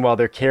vaccine while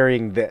they're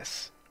carrying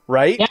this,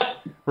 right? Yep.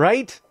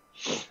 Right?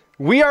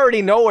 We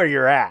already know where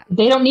you're at.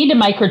 They don't need to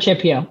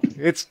microchip you.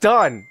 It's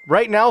done.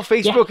 Right now,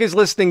 Facebook is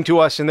listening to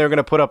us, and they're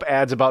gonna put up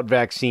ads about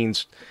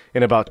vaccines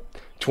in about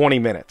 20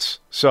 minutes.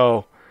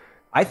 So.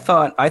 I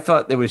thought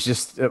it was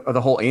just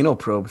the whole anal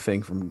probe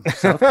thing from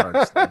South Park.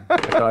 I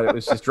thought it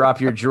was just drop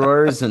your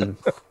drawers and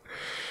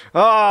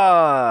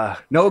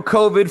no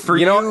COVID for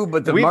you,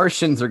 but the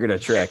Martians are gonna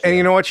track you. And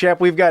you know what,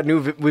 Chap? We've got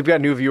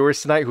new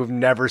viewers tonight who've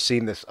never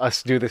seen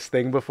us do this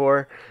thing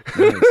before.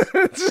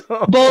 Nice.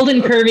 Bold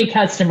and curvy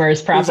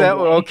customers, probably.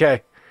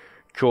 Okay,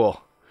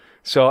 cool.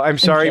 So I'm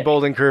sorry,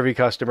 bold and curvy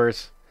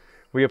customers.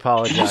 We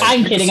apologize.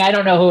 I'm kidding. I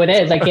don't know who it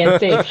is. I can't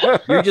see.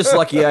 You're just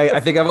lucky. I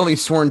think I've only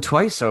sworn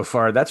twice so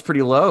far. That's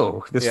pretty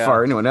low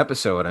far into an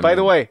episode. By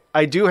the way,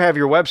 I do have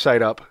your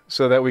website up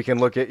so that we can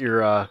look at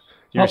your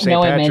St.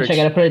 No Patrick's. Image. I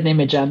got to put an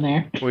image on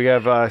there. We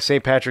have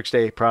St. Patrick's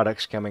Day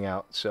products coming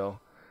out. So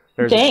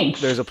thanks.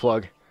 There's a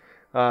plug.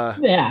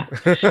 Yeah.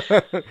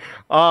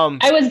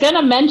 I was going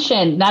to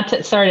mention,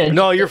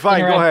 No, you're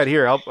fine. Go ahead.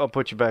 Here, I'll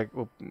put you back.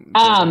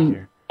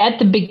 Here. At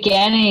the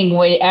beginning,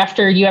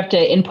 after you have to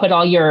input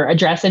all your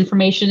address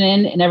information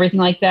in and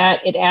everything like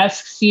that, it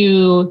asks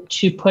you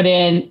to put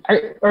in,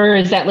 or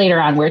is that later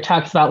on where it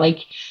talks about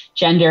like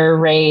gender,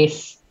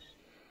 race?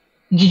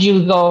 Did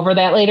you go over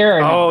that later? Or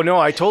no? No,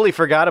 I totally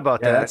forgot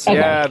about that. Okay.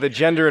 Yeah, the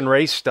gender and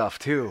race stuff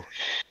too.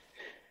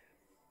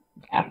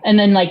 Yeah. And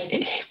then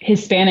like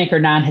Hispanic or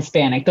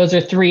non-Hispanic, those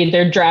are 3,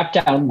 they're drop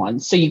down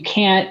ones. So you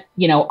can't,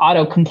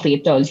 auto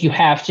complete those. You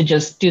have to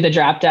just do the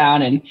drop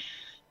down and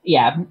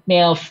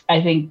male,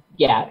 I think,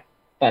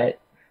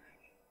 but.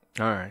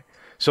 All right.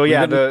 So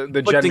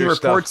the gender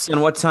reports stuff.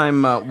 on what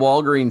time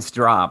Walgreens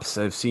drops.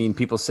 I've seen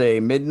people say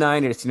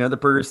midnight. I've seen another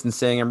person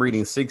saying I'm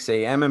reading 6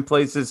 a.m. in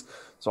places.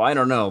 So I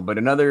don't know. But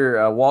another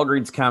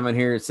Walgreens comment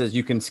here, it says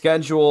you can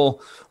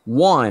schedule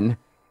 1,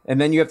 and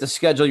then you have to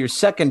schedule your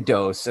second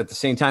dose at the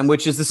same time,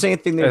 which is the same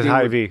thing they do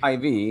with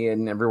IV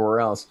and everywhere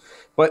else.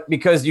 But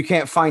because you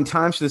can't find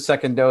times for the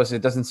second dose,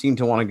 it doesn't seem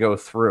to want to go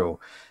through.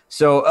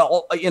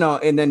 So,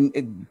 and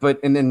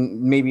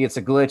then maybe it's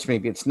a glitch,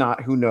 maybe it's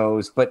not, who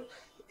knows. But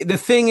the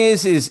thing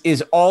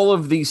is all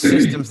of these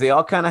systems, they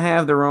all kind of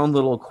have their own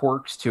little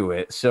quirks to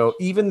it. So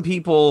even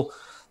people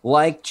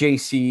like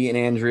JC and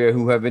Andrea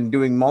who have been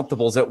doing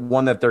multiples at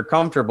one that they're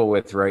comfortable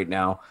with right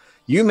now,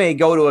 you may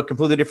go to a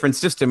completely different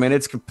system and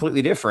it's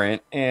completely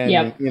different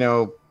and,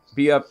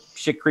 be up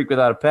shit creek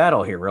without a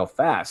paddle here real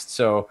fast.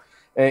 So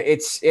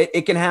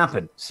it can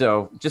happen.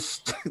 So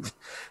just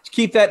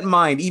keep that in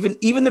mind.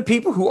 Even the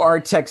people who are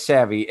tech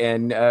savvy,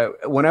 and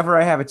whenever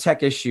I have a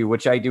tech issue,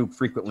 which I do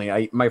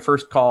frequently, my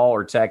first call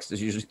or text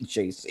is usually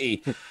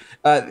JC.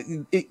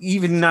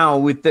 Even now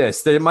with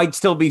this, there might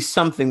still be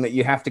something that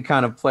you have to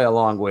kind of play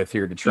along with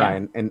here to try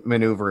and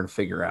maneuver and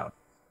figure out.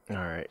 All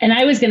right. And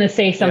I was going to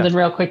say something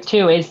real quick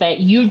too, is that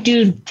you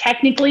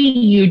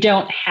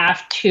don't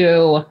have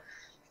to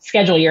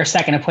schedule your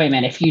second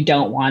appointment if you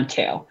don't want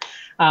to.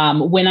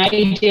 When I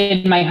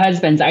did my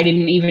husband's, I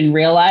didn't even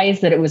realize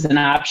that it was an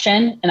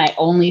option, and I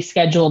only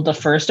scheduled the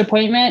first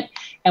appointment.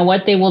 And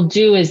what they will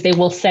do is they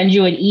will send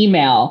you an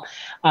email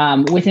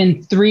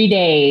within 3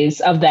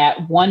 days of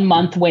that 1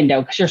 month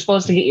window, because you're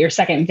supposed to get your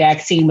second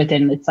vaccine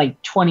within, it's like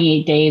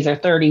 28 days or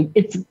 30.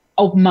 It's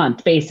a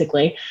month,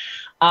 basically.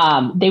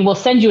 They will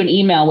send you an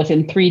email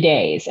within 3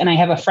 days. And I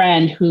have a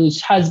friend whose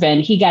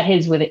husband, he got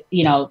his with,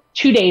 2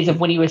 days of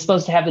when he was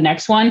supposed to have the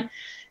next one.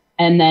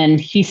 And then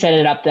he set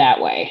it up that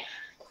way.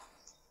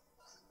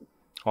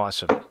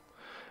 Awesome.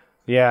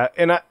 Yeah.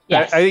 And I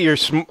think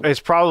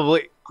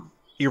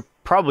you're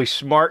probably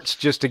smart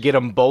just to get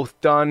them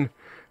both done.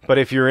 But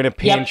if you're in a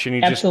pinch and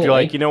you're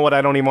like, you know what,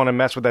 I don't even want to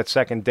mess with that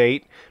second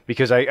date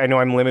because I know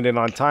I'm limited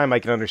on time, I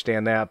can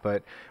understand that.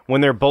 But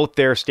when they're both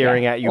there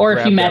staring at you, or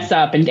if you mess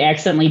up and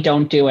accidentally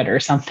don't do it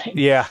or something.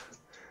 Yeah.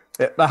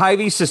 The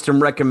Hy-Vee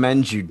system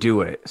recommends you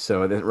do it.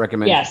 So it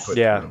recommends you put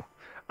it through.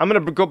 I'm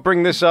going to go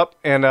bring this up,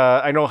 and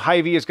I know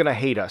Hy-Vee is going to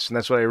hate us, and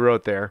that's what I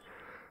wrote there.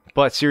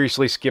 But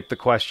seriously, skip the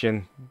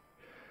question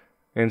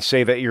and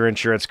say that your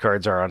insurance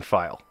cards are on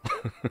file.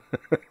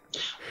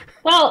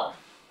 Well,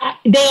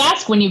 they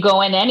ask when you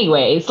go in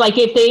anyways. Like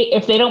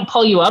if they don't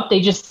pull you up,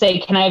 they just say,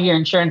 "Can I have your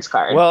insurance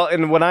card?" Well,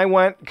 and when I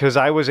went, because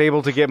I was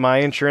able to get my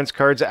insurance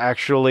cards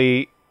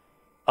actually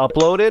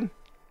uploaded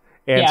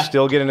and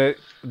still getting it,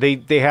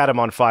 they had them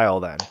on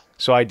file then,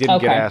 so I didn't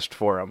get asked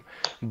for them.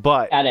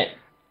 But got it.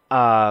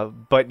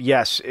 But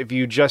yes, if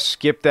you just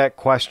skip that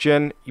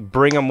question, you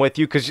bring them with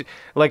you, because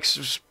like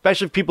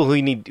especially people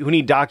who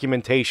need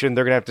documentation,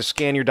 they're gonna have to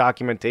scan your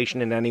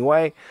documentation in any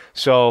way.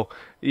 So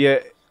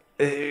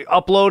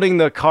uploading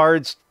the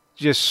cards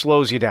just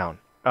slows you down.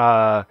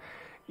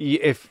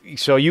 If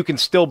so, you can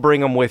still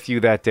bring them with you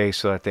that day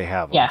so that they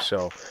have them. Yeah.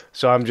 So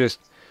I'm not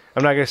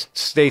gonna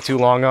stay too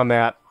long on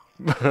that.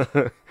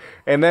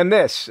 And then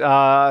this,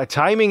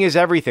 timing is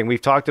everything.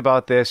 We've talked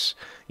about this.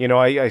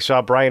 I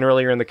saw Brian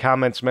earlier in the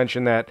comments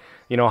mention that,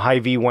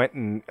 Hy-Vee went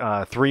in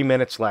 3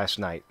 minutes last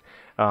night.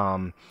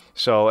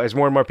 So as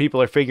more and more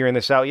people are figuring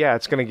this out,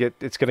 it's going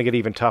to get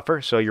even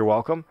tougher. So you're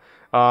welcome.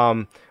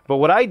 But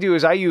what I do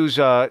is I use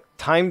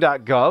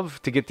time.gov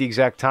to get the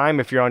exact time.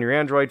 If you're on your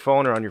Android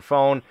phone or on your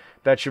phone,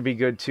 that should be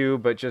good too.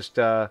 But just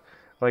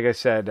like I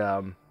said,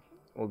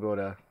 we'll go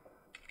to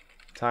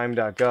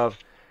time.gov.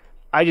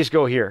 I just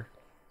go here.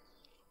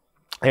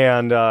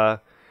 And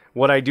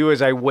what I do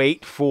is I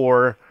wait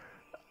for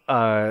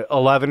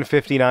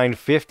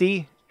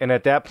 11:59:50, and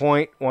at that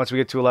point, once we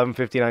get to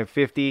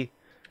 11:59:50,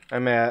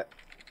 I'm at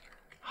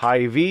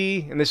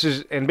Hy-Vee, and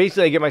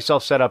basically I get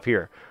myself set up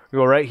here. I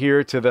go right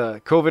here to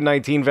the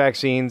COVID-19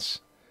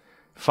 vaccines,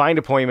 find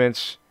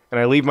appointments, and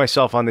I leave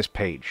myself on this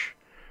page.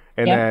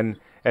 And then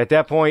at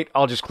that point,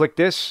 I'll just click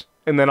this,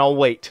 and then I'll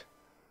wait.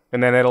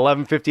 And then at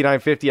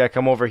 11:59:50, I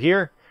come over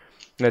here,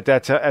 and at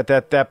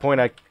that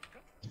point, I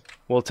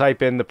will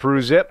type in the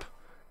Peru zip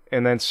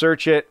and then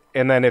search it.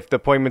 And then if the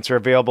appointments are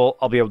available,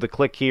 I'll be able to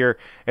click here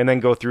and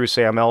then go through,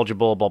 say I'm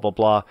eligible, blah, blah,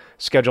 blah,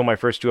 schedule my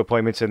first 2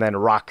 appointments, and then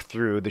rock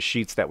through the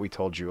sheets that we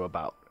told you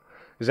about.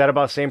 Is that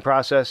about the same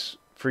process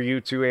for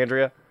you too,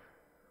 Andrea?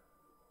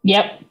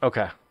 Yep.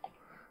 Okay.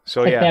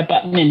 So click that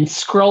button and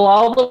scroll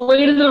all the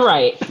way to the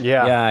right.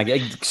 Yeah,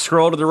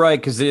 scroll to the right,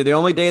 because the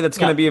only day that's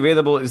going to be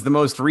available is the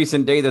most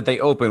recent day that they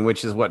open,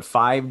 which is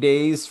 5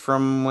 days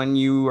from when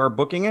you are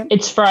booking it?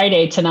 It's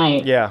Friday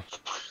tonight. Yeah.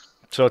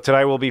 So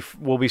tonight we'll be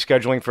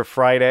scheduling for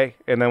Friday,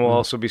 and then we'll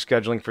also be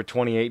scheduling for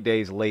 28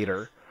 days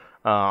later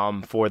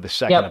for the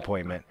second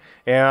appointment.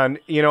 And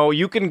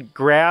you can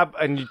grab,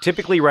 and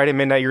typically right at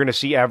midnight you're going to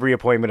see every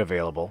appointment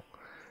available.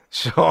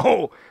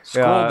 So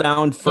scroll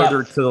down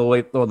further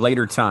to the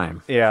later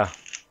time. Yeah.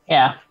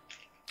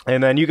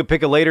 And then you can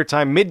pick a later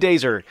time.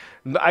 Middays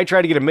I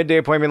tried to get a midday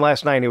appointment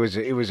last night. It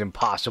was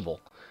impossible.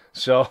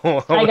 So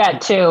I got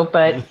 2,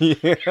 but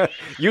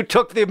you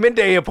took the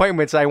midday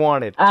appointments I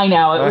wanted. I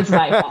know, it was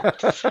my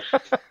fault.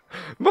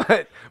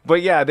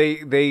 but yeah,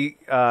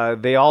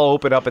 they all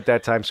open up at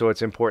that time, so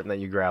it's important that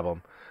you grab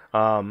them.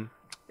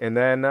 And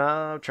then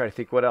I'm trying to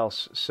think what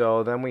else.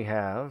 So then we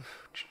have.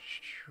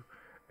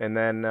 And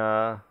then,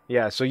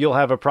 so you'll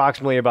have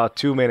approximately about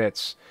 2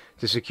 minutes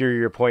to secure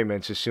your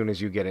appointments as soon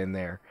as you get in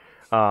there.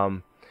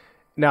 Now,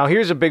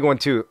 here's a big one,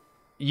 too.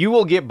 you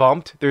will get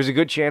bumped. There's a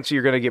good chance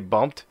you're going to get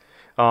bumped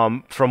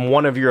from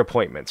one of your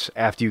appointments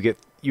after you get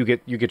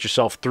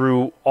yourself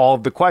through all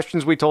of the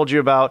questions we told you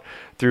about,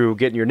 through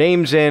getting your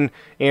names in,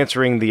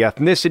 answering the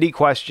ethnicity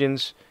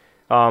questions.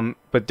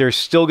 But there's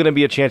still going to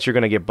be a chance you're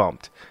going to get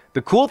bumped.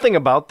 The cool thing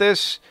about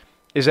this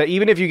is that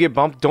even if you get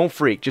bumped, don't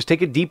freak. Just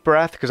take a deep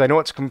breath, because I know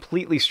it's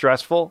completely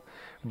stressful.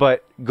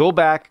 But go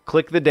back,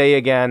 click the day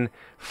again,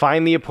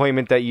 find the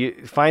appointment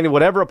find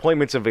whatever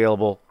appointment's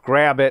available,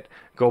 grab it,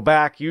 go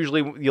back.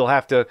 Usually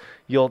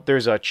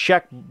there's a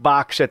check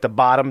box at the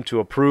bottom to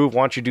approve.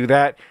 Once you do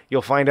that,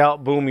 you'll find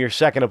out, boom, your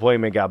second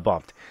appointment got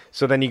bumped.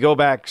 So then you go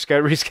back,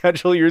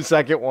 reschedule your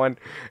second one,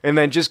 and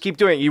then just keep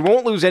doing it. You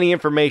won't lose any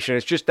information.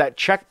 It's just that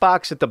check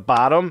box at the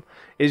bottom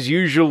is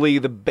usually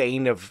will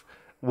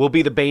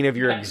be the bane of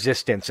your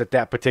existence at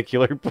that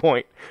particular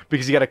point,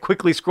 because you got to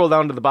quickly scroll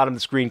down to the bottom of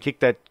the screen, click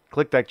that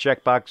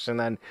checkbox,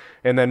 and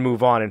then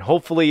move on. And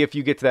hopefully, if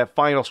you get to that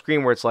final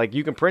screen where it's like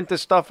you can print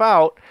this stuff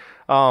out,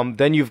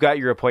 then you've got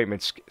your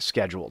appointment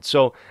scheduled.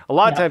 So a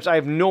lot of times I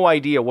have no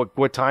idea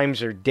what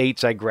times or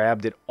dates I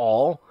grabbed at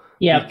all.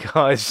 Yeah.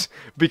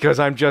 Because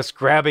I'm just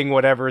grabbing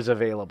whatever is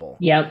available.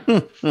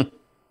 Yep.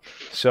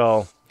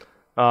 So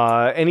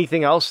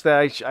anything else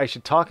that I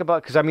should talk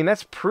about? Because I mean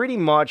that's pretty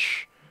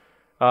much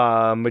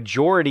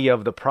majority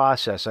of the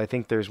process. I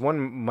think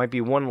might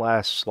be one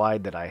last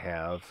slide that I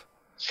have.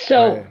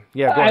 So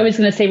I was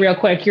going to say real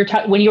quick,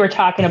 when you were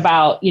talking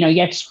about,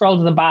 you have to scroll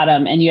to the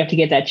bottom and you have to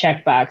get that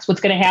checkbox. What's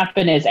going to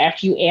happen is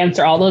after you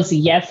answer all those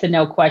yes and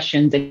no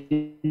questions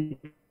and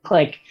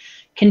click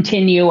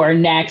continue or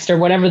next or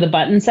whatever the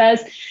button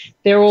says,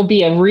 there will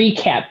be a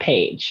recap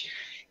page.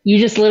 You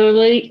just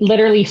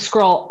literally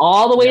scroll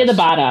all the way to the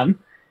bottom,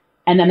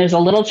 and then there's a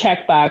little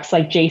checkbox,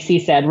 like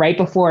JC said, right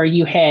before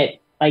you hit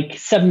like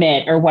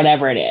submit or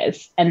whatever it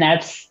is. And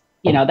that's,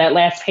 that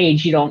last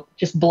page, you don't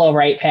just blow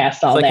right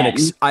past all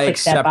that. I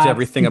accept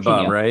everything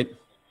above, right?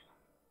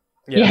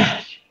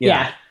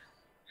 Yeah.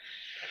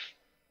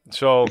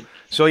 So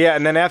yeah,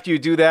 and then after you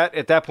do that,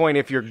 at that point,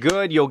 if you're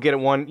good, you'll get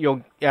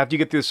after you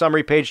get through the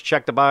summary page,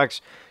 check the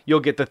box,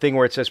 you'll get the thing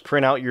where it says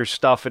print out your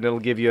stuff, and it'll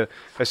give you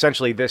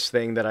essentially this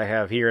thing that I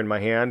have here in my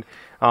hand,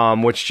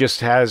 which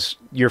just has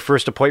your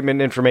first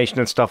appointment information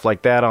and stuff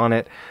like that on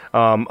it.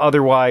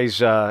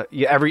 Otherwise,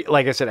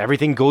 like I said,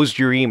 everything goes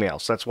to your email.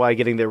 So that's why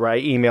getting the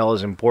right email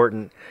is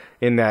important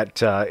in that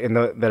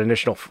that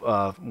initial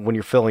when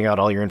you're filling out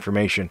all your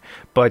information.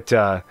 But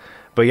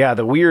yeah,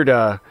 the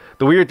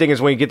weird thing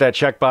is when you get that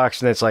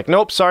checkbox and it's like,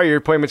 nope, sorry, your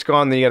appointment's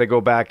gone. Then you got to go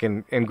back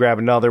and grab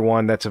another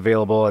one that's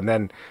available, and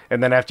then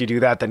after you do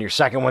that, then your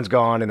second one's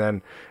gone, and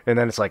then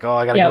it's like, oh,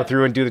 I got to go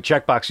through and do the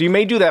checkbox. So you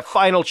may do that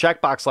final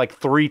checkbox like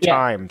 3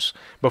 times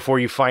before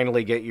you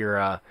finally get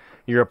your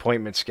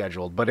appointment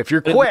scheduled. But if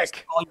you're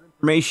quick,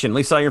 at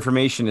least all your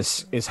information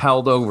is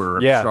held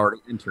over. It's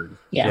already entered.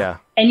 Yeah,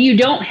 and you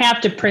don't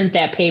have to print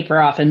that paper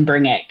off and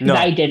bring it. Because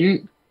I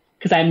didn't.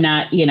 Because I'm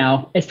not,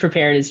 as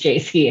prepared as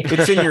JC.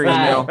 It's in your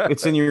email.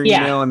 It's in your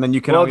email, and then you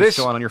can always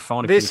show it on your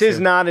phone. This is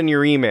not in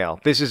your email.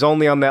 This is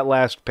only on that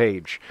last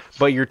page.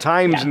 But your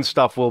times and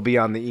stuff will be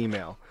on the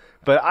email.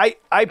 But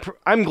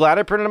I'm glad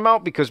I printed them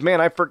out because,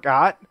 man, I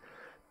forgot,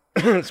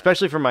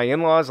 especially for my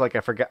in-laws. Like,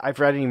 I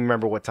didn't even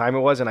remember what time it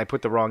was, and I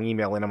put the wrong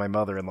email in on my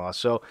mother-in-law.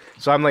 So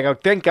I'm like, oh,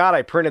 thank God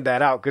I printed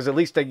that out, because at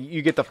least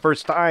you get the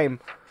first time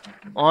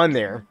on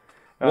there.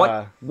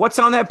 What's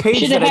on that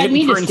page that I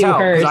didn't print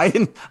out?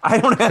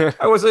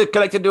 I wasn't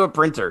connected to a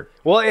printer.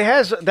 Well, it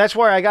has. That's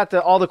where I got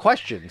all the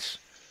questions.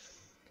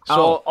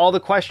 So all the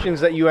questions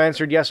that you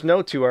answered yes,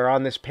 no to are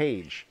on this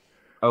page.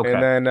 Okay.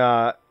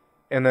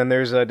 And then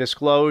there's a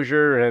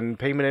disclosure and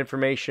payment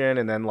information,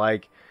 and then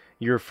like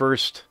your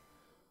first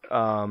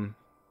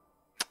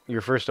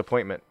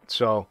appointment.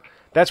 So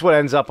that's what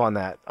ends up on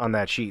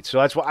that sheet. So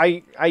that's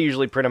why I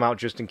usually print them out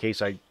just in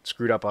case I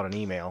screwed up on an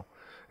email,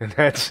 and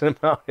that's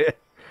about it.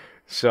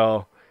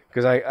 So,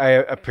 because I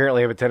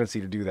apparently have a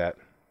tendency to do that.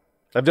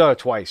 I've done it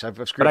twice.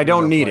 But I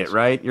don't need it,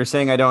 right? You're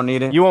saying I don't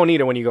need it? You won't need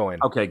it when you go in.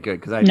 Okay,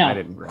 good, because I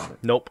didn't grab it.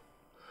 Nope.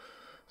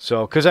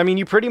 So, because I mean,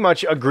 you pretty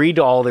much agreed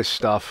to all this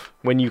stuff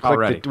when you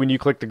click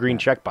the green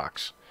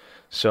checkbox.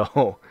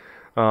 So,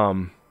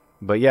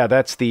 but yeah,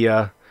 that's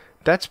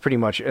pretty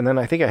much. And then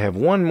I think I have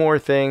one more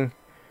thing,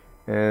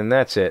 and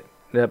that's it.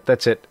 Yep,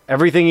 that's it.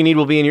 Everything you need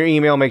will be in your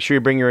email. Make sure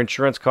you bring your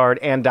insurance card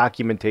and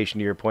documentation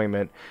to your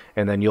appointment,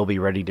 and then you'll be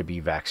ready to be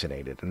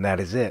vaccinated. And that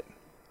is it.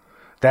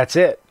 That's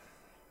it.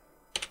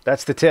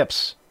 That's the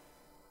tips.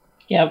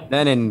 Yep.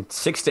 Then in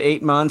 6 to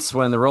 8 months,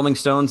 when the Rolling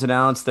Stones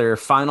announce their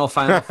final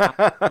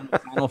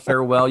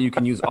farewell, you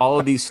can use all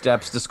of these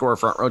steps to score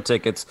front row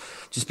tickets.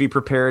 Just be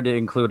prepared to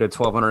include a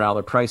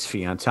 $1,200 price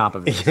fee on top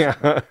of it.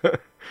 Yeah.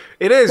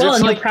 It is. Well, it's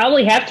and like, you'll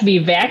probably have to be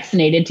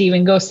vaccinated to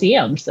even go see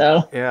them.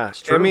 So yeah,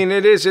 I mean,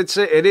 it is. It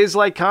is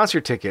like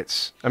concert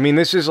tickets. I mean,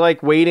 this is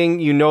like waiting.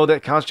 You know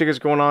that concert tickets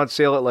going on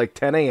sale at like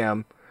 10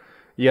 a.m.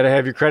 You got to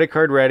have your credit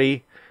card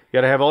ready. You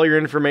got to have all your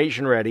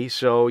information ready.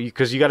 So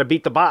because you got to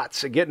beat the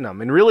bots at getting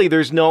them. And really,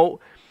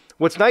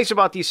 what's nice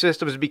about these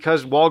systems is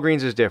because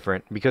Walgreens is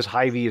different, because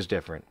Hy-Vee is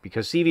different,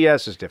 because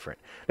CVS is different.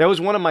 That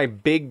was one of my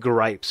big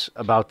gripes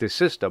about this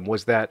system,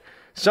 was that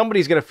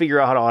somebody's going to figure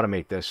out how to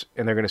automate this,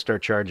 and they're going to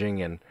start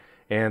charging, and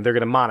they're going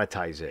to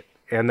monetize it.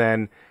 And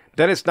then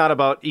it's not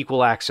about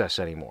equal access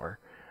anymore.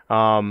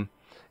 And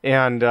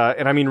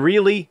I mean,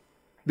 really,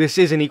 this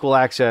isn't equal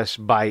access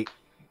by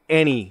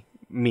any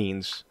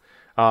means.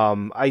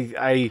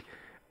 I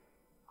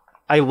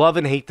love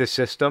and hate this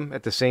system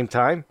at the same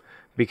time,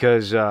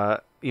 because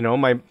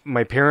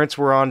my parents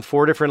were on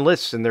 4 different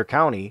lists in their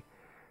county,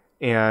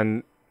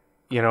 and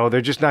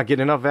they're just not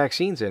getting enough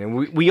vaccines in, and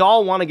we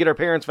all want to get our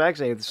parents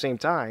vaccinated at the same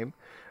time.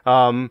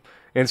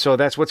 And so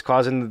that's what's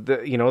causing the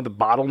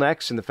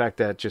bottlenecks, and the fact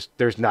that just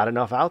there's not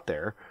enough out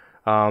there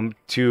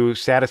to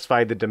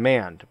satisfy the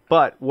demand.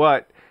 But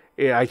what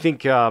I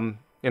think, and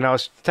I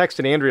was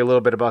texting Andrea a little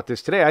bit about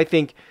this today, I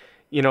think,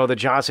 the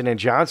Johnson &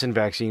 Johnson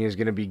vaccine is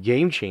going to be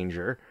game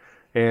changer,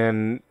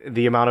 and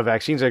the amount of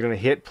vaccines they're going to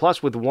hit,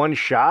 plus with one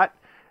shot,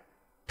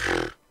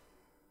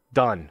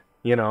 done,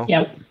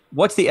 Yep.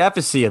 What's the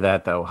efficacy of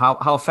that, though?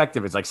 How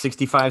effective? It's like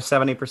 65,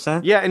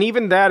 70%? Yeah, and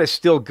even that is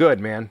still good,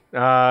 man.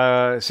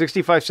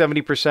 65,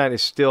 70%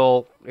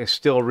 is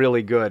still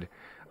really good,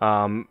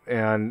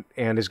 and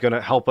is going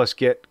to help us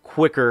get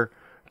quicker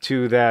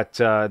to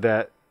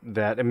that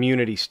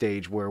immunity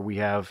stage where we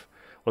have,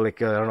 I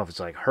don't know if it's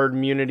like herd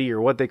immunity or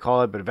what they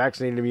call it, but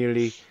vaccinated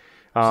immunity.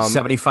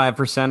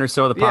 75% or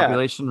so of the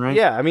population, right?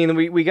 Yeah, I mean,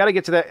 we got to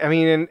get to that. I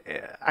mean, and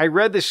I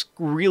read this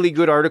really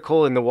good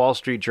article in the Wall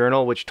Street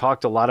Journal, which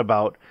talked a lot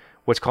about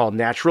what's called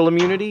natural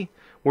immunity,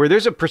 where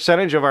there's a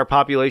percentage of our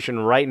population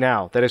right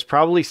now that has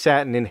probably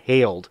sat and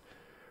inhaled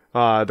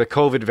the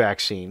COVID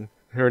vaccine,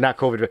 or not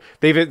COVID,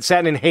 they've sat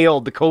and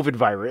inhaled the COVID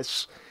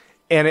virus,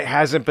 and it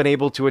hasn't been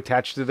able to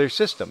attach to their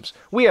systems.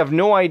 We have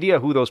no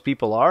idea who those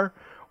people are,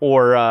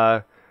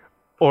 or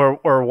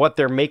what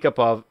their makeup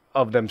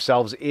of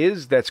themselves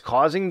is that's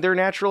causing their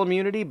natural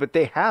immunity, but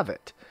they have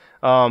it.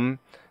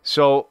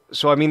 So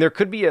I mean, there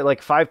could be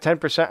like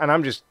 5-10%, and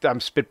I'm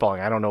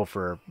spitballing. I don't know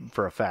for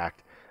a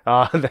fact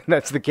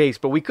that's the case,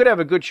 but we could have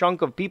a good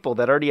chunk of people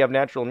that already have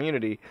natural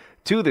immunity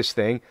to this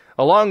thing,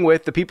 along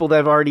with the people that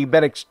have already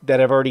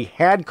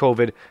had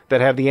COVID,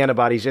 that have the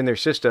antibodies in their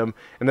system.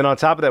 And then on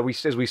top of that,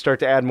 as we start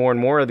to add more and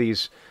more of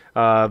these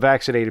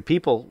vaccinated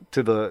people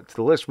to the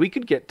list, we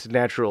could get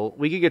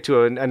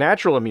to a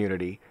natural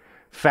immunity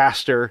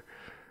faster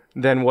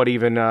than what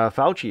even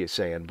Fauci is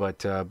saying. But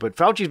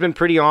Fauci's been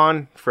pretty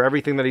on for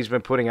everything that he's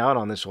been putting out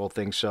on this whole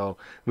thing. So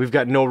we've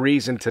got no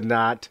reason to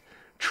not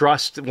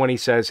trust when he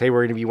says, hey,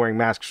 we're going to be wearing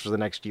masks for the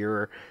next year,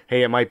 or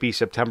hey, it might be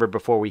September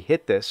before we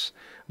hit this.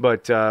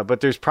 But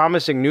there's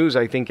promising news,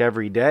 I think,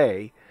 every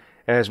day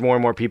as more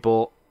and more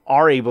people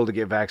are able to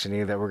get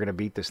vaccinated, that we're going to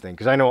beat this thing.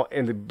 Because I know,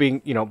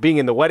 being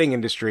in the wedding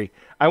industry,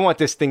 I want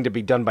this thing to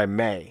be done by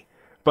May.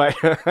 But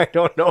I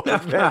don't know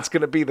if that's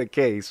going to be the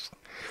case.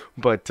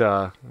 But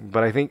I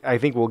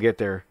think we'll get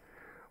there.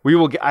 We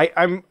will get. I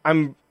don't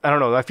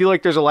know. I feel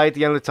like there's a light at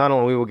the end of the tunnel,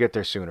 and we will get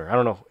there sooner. I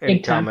don't know any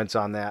comments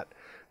on that,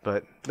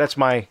 but there's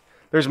my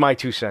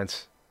 2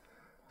 cents.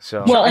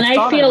 So well, and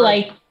I feel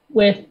like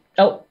with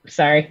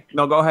sorry.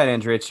 No, go ahead,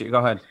 Andrea. Go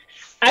ahead.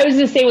 I was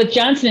going to say with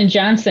Johnson &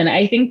 Johnson,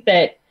 I think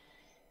that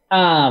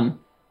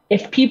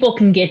if people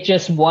can get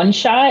just one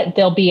shot,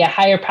 there'll be a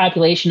higher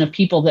population of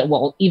people that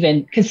will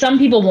because some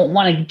people won't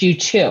want to do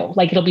 2.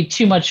 Like, it'll be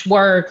too much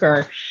work,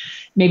 or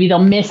maybe they'll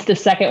miss the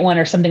second one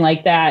or something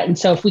like that. And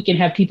so if we can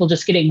have people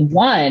just getting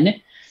 1,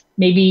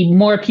 maybe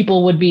more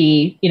people would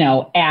be,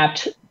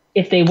 apt,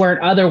 if they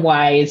weren't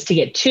otherwise, to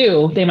get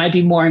 2. They might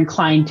be more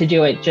inclined to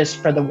do it just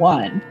for the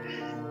 1.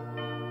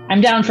 I'm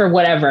down for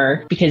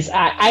whatever, because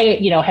I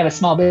have a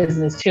small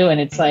business too. And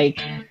it's like,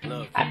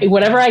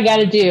 whatever I got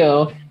to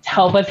do to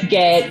help us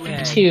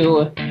get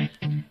to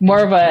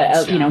more of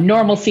a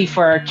normalcy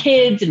for our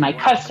kids and my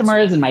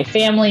customers and my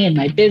family and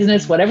my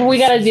business, whatever we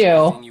got to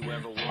do,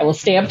 I will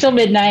stay up till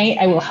midnight.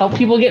 I will help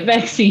people get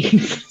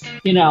vaccines,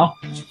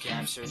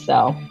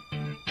 so.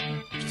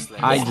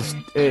 I just,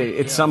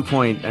 at some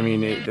point, I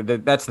mean,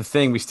 that's the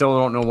thing. We still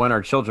don't know when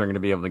our children are going to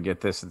be able to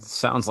get this. It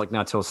sounds like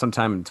not till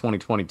sometime in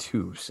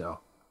 2022. So.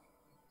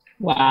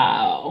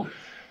 Wow.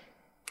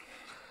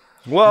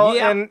 Well,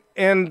 yeah.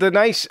 and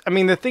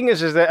the thing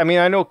is that, I mean,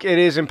 I know it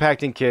is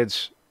impacting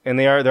kids, and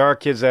there are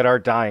kids that are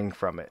dying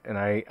from it. And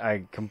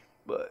I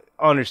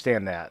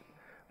understand that,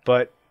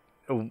 but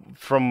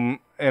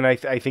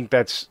I think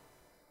that's,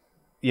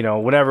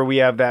 whenever we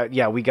have that,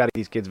 yeah, we got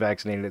these kids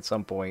vaccinated at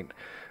some point.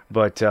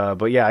 But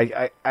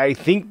yeah, I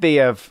think they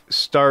have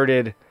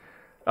started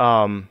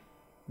some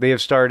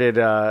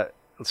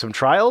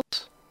trials.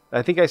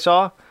 I think I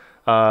saw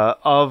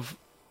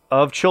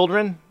of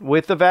children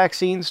with the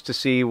vaccines to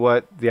see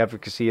what the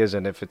efficacy is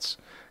and if it's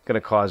going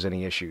to cause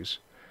any issues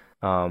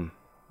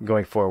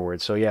going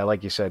forward. So yeah,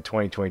 like you said,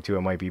 2022,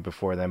 it might be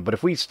before then. But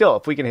if we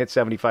can hit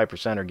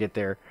 75% or get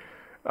there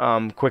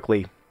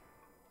quickly,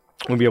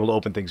 we'll be able to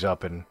open things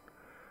up. And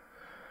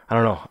I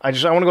don't know. I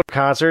want to go to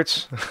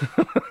concerts.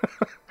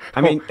 I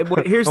mean,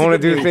 here's I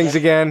want to do things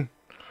again.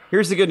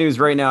 Here's the good news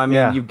right now. I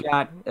mean, you've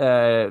got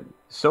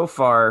so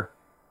far.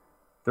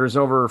 There's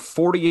over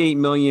 48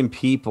 million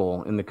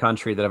people in the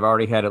country that have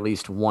already had at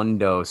least one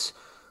dose.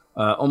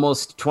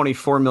 Almost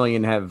 24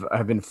 million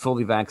have been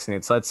fully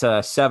vaccinated. So that's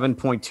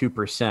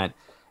 7.2%.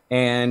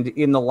 And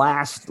in the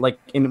last,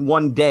 in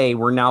one day,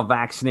 we're now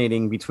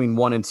vaccinating between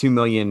 1 and 2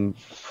 million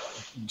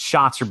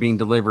shots are being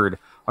delivered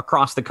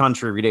across the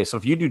country every day. So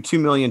if you do 2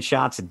 million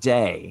shots a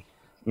day,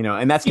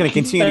 and that's going to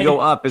continue to go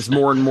up as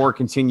more and more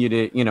continue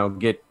to,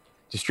 get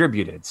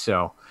distributed.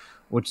 So,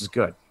 which is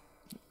good.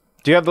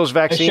 Do you have those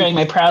vaccines? I'm showing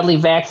my proudly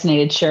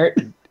vaccinated shirt.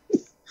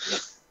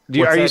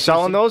 Are you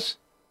selling those?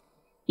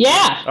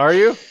 Yeah. Are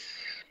you?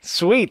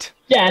 Sweet.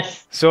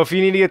 Yes. So if you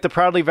need to get the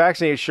proudly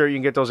vaccinated shirt, you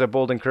can get those at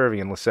Bold and Curvy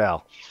in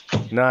LaSalle.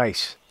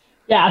 Nice.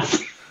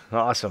 Yes.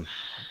 Awesome.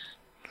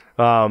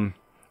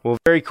 Well,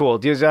 very cool.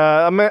 We've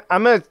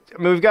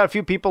got a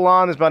few people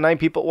on. There's about 9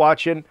 people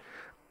watching.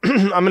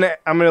 I'm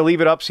gonna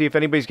leave it up. See if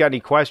anybody's got any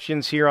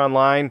questions here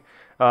online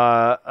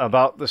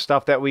about the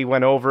stuff that we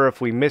went over.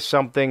 If we missed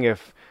something,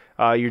 if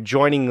you're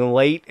joining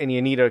late and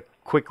you need a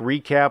quick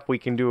recap, we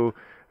can do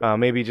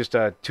maybe just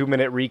a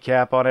 2-minute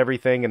recap on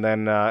everything, and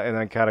then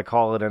kind of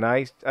call it a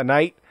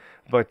night.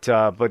 But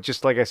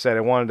just like I said,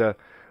 I wanted to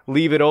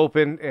leave it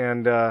open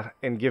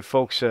and give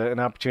folks an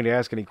opportunity to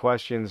ask any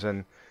questions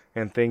and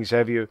things.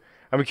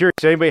 I'm curious,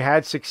 has anybody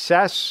had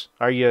success?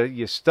 Are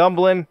you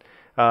stumbling?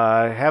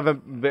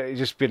 Haven't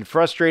just been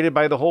frustrated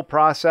by the whole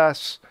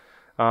process?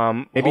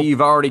 Maybe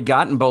you've already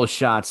gotten both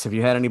shots. Have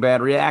you had any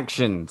bad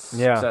reactions?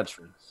 Yeah.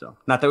 Etc. So,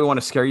 not that we want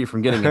to scare you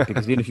from getting it,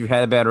 because even if you've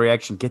had a bad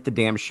reaction, get the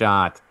damn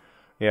shot.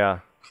 Yeah.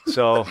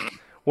 So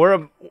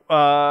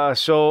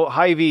so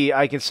Hy-Vee,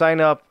 I can sign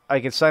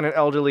an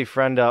elderly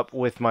friend up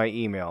with my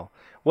email.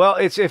 Well,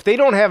 it's if they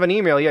don't have an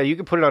email, you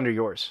can put it under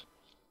yours.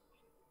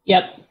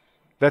 Yep.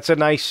 That's a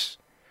nice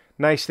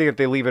thing that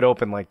they leave it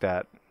open like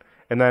that.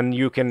 And then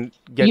you can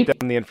get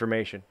them the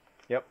information.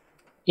 Yep.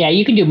 Yeah,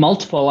 you can do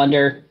multiple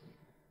under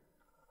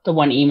the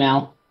one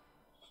email.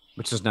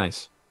 Which is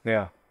nice.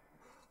 Yeah.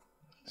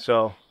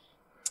 So,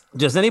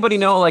 does anybody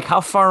know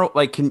how far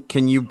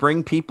can you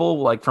bring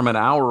people from an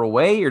hour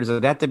away, or does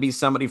it have to be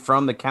somebody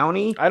from the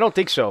county? I don't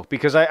think so,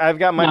 because I've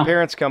got my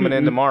parents coming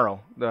in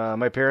tomorrow.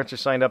 My parents are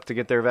signed up to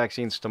get their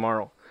vaccines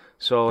tomorrow.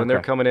 So, and they're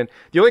coming in.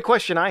 The only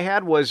question I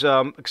had was,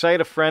 because I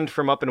had a friend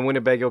from up in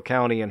Winnebago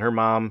County, and her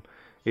mom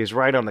is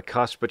right on the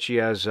cusp, but she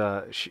has,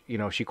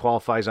 she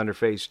qualifies under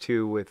phase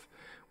 2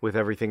 with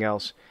everything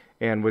else,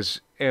 and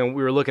we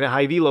were looking at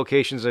Hy-Vee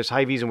locations. There's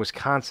Hy-Vees in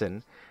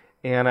Wisconsin,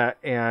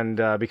 and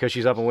because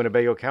she's up in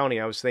Winnebago County,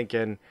 I was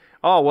thinking,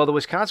 oh well, the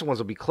Wisconsin ones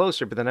will be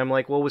closer. But then I'm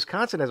like, well,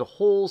 Wisconsin has a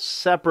whole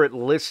separate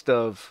list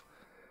of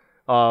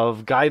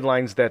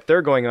guidelines that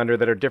they're going under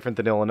that are different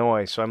than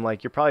Illinois. So I'm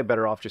like, you're probably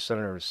better off just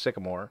sending her to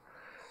Sycamore.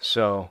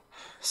 So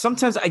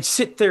sometimes I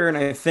sit there and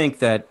I think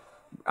that,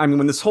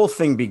 when this whole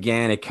thing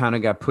began, it kind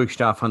of got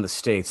pushed off on the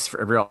states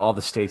for all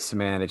the states to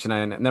manage. And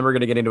then we're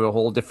going to get into a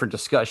whole different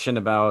discussion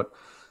about,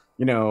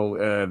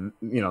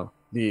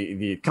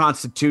 the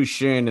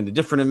Constitution and the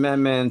different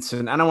amendments.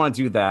 And I don't want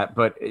to do that,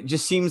 but it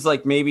just seems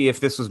like maybe if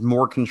this was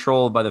more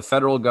controlled by the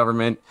federal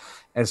government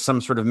as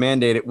some sort of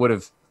mandate, it would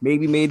have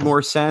maybe made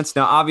more sense.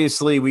 Now,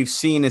 obviously, we've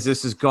seen as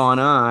this has gone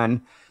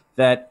on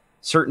that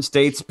certain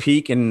states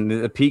peak, and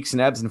the peaks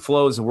and ebbs and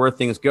flows of where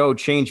things go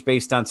change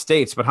based on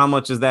states. But how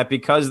much is that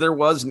because there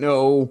was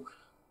no,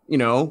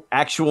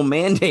 actual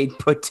mandate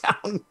put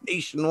down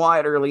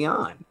nationwide early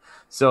on?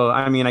 So,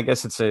 I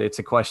guess it's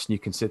a question you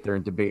can sit there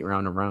and debate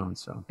round and round.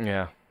 So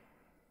yeah.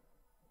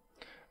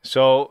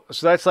 So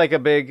that's like a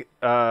big,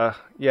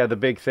 the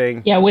big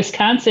thing. Yeah,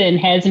 Wisconsin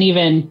hasn't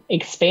even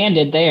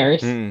expanded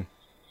theirs. Mm.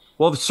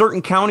 Well,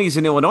 certain counties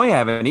in Illinois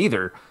haven't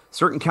either.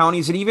 Certain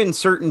counties and even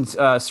certain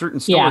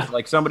stores,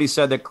 like somebody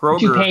said that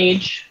Kroger.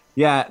 DuPage.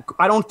 Yeah,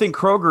 I don't think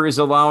Kroger is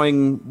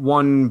allowing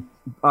one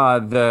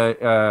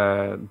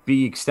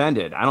be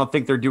extended. I don't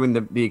think they're doing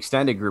the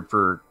extended group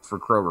for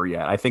Kroger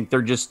yet. I think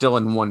they're just still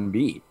in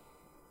 1B.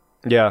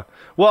 Yeah.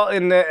 Well,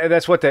 and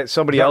that's what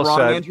somebody else wrong,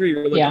 said. Andrew?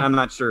 Yeah. I'm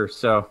not sure.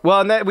 So well,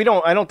 and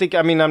I don't think.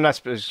 I'm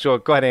not. So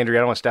go ahead, Andrew. I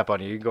don't want to step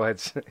on you. You can go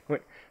ahead.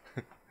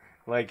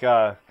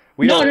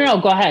 No.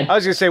 Go ahead. I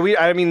was gonna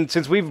say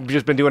since we've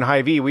just been doing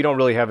Hy-Vee, we don't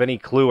really have any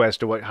clue as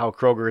to how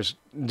Kroger is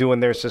doing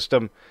their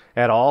system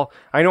at all.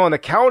 I know on the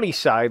county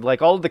side,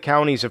 all of the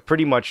counties have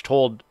pretty much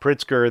told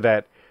Pritzker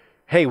that,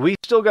 hey, we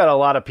still got a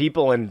lot of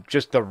people in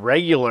just the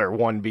regular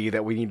 1B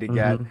that we need to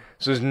get. Mm-hmm.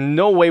 So there's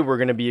no way we're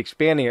going to be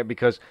expanding it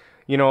because,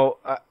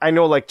 I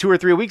know 2 or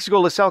 3 weeks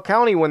ago, LaSalle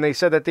County, when they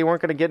said that they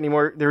weren't going to get any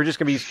more, they were just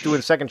going to be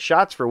doing second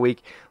shots for a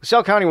week.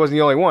 LaSalle County wasn't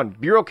the only one.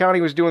 Bureau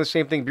County was doing the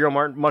same thing. Bureau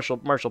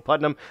Marshall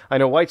Putnam. I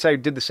know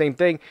Whiteside did the same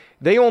thing.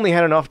 They only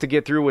had enough to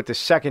get through with the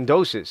second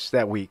doses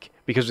that week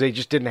because they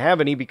just didn't have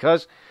any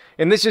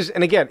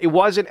and again, it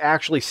wasn't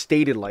actually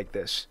stated like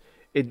this.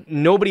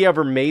 Nobody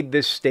ever made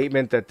this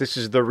statement that this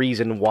is the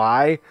reason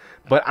why,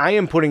 but I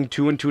am putting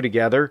 2 and 2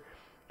 together.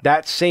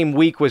 That same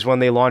week was when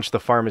they launched the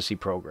pharmacy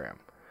program.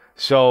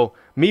 So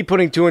me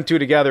putting 2 and 2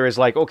 together is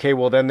okay,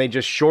 well then they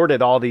just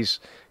shorted all these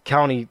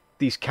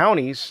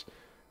counties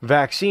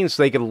vaccines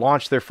so they could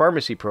launch their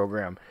pharmacy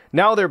program.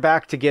 Now they're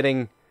back to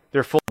getting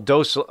their full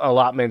dose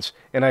allotments,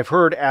 and I've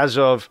heard as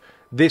of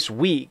this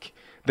week,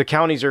 the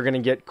counties are going to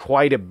get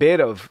quite a bit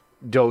of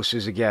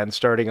doses again,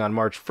 starting on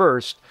March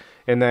 1st,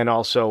 and then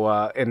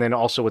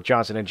also with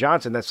Johnson &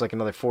 Johnson, that's like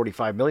another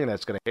 45 million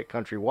that's going to hit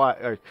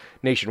countrywide or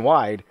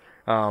nationwide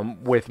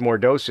with more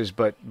doses.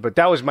 But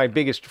that was my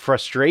biggest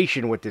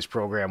frustration with this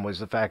program, was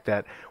the fact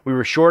that we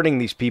were shorting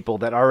these people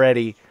that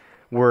already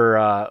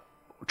were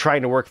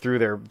trying to work through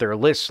their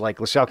lists. Like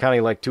LaSalle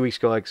County, like 2 weeks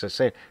ago, like I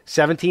said,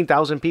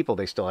 17,000 people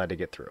they still had to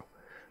get through.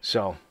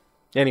 So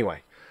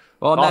anyway.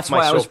 Well, that's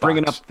why I was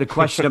bringing up the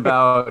question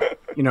about,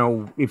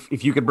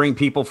 if you could bring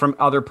people from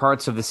other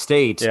parts of the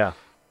state. Yeah.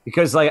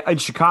 Because like in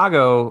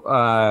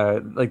Chicago,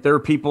 there are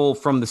people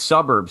from the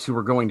suburbs who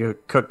were going to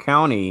Cook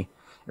County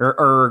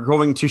or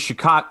going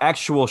to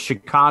actual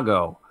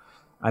Chicago,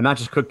 not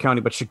just Cook County,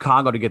 but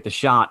Chicago to get the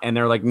shot. And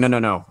they're like,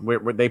 no.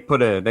 They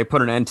put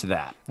an end to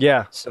that.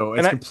 Yeah. So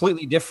it's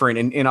completely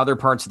different in other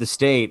parts of the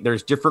state.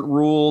 There's different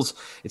rules.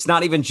 It's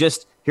not even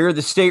just here are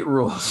the state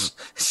rules.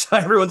 So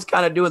everyone's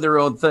kind of doing their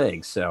own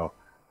thing. So.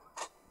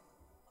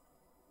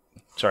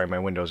 Sorry, my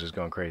Windows is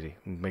going crazy.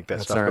 Make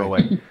that stuff go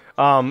away.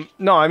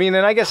 No, I mean,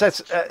 and I guess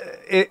that's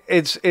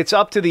it's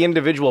up to the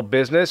individual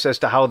business as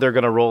to how they're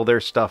going to roll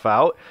their stuff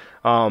out,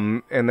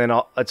 and then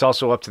it's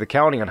also up to the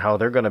county on how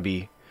they're going to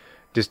be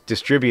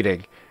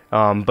distributing.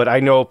 But I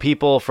know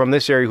people from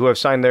this area who have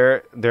signed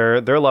their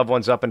loved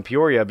ones up in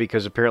Peoria,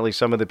 because apparently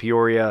some of the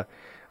Peoria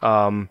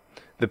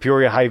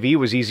Hy-Vee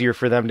was easier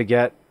for them to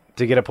get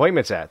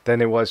appointments at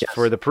than it was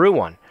for the Peru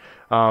one.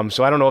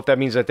 So I don't know if that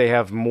means that they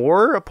have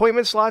more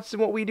appointment slots than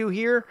what we do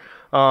here.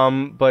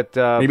 But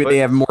they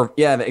have more.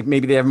 Yeah,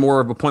 maybe they have more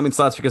of appointment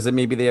slots because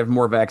maybe they have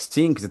more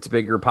vaccine because it's a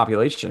bigger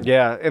population.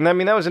 Yeah, and I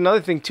mean that was another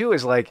thing too.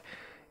 Is like,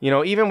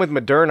 even with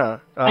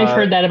Moderna, I've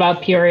heard that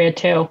about Peoria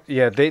too.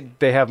 Yeah,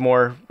 they have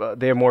more.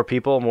 They have more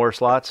people, more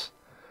slots.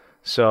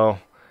 So,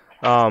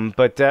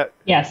 but that.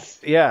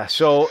 Yes. Yeah.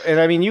 So, and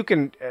I mean, you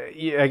can.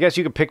 I guess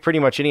you could pick pretty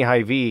much any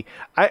Hy-Vee.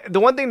 The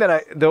one thing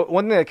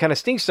that kind of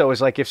stinks though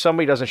is like if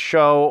somebody doesn't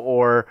show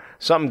or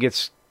something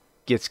gets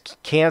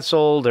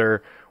canceled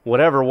or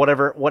whatever,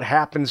 what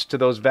happens to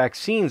those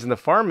vaccines in the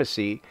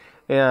pharmacy?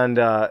 And,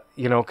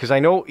 because I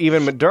know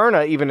even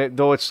Moderna, even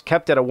though it's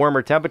kept at a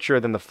warmer temperature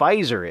than the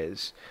Pfizer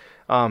is,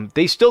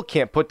 they still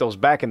can't put those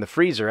back in the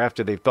freezer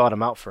after they've thawed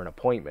them out for an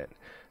appointment.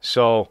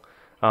 So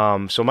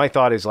my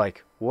thought is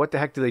like, what the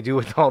heck do they do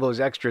with all those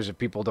extras if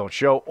people don't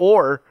show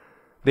or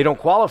they don't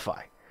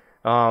qualify?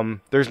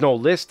 There's no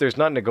list. There's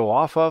nothing to go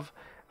off of.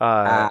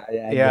 There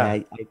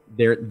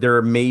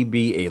may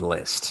be a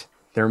list.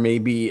 There may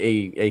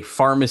be a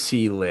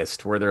pharmacy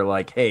list where they're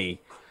like, hey,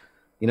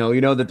 you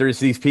know that there's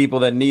these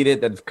people that need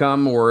it that have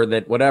come or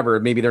that whatever,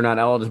 maybe they're not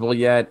eligible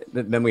yet.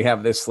 Then we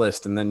have this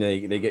list, and then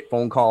they get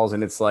phone calls,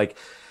 and it's like,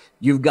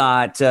 you've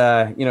got,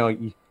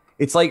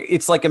 it's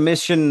like a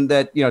mission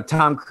that,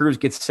 Tom Cruise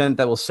gets sent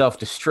that will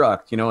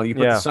self-destruct. You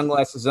put the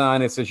sunglasses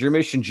on. It says your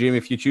mission, Jim,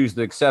 if you choose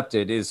to accept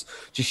it, is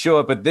to show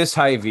up at this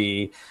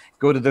Hy-Vee,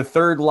 go to the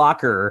third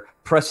locker,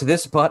 press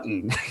this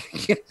button.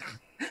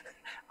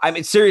 I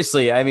mean,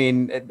 seriously. I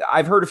mean,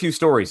 I've heard a few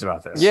stories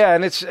about this. Yeah, I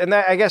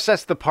guess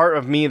that's the part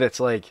of me that's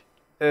like,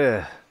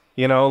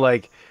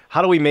 like,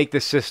 how do we make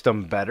this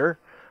system better?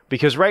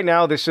 Because right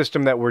now, this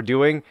system that we're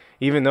doing,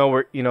 even though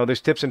we're,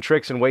 there's tips and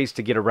tricks and ways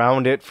to get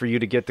around it for you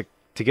to get the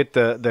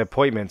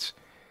appointments,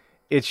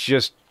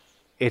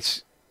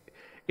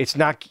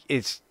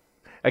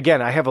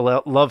 again, I have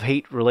a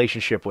love-hate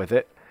relationship with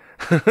it.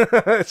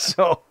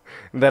 So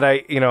that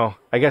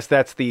I guess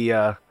that's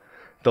the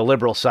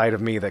liberal side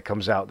of me that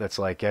comes out. That's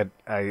like,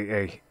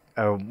 I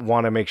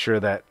want to make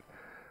sure that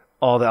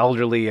all the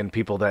elderly and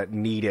people that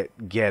need it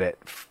get it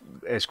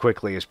as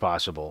quickly as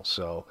possible.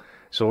 So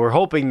we're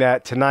hoping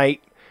that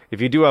tonight,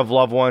 if you do have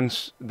loved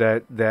ones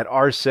that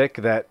are sick,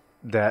 that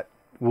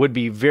would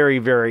be very,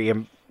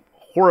 very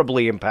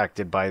horribly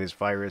impacted by this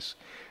virus,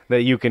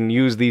 that you can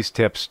use these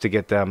tips to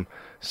get them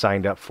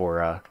signed up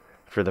for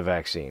the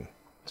vaccine.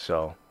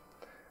 So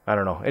I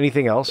don't know.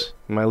 Anything else?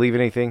 Am I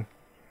leaving anything?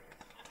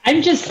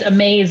 I'm just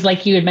amazed,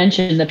 like you had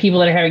mentioned, the people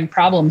that are having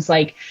problems.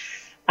 Like,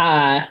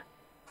 I've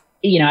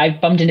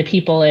bumped into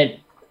people I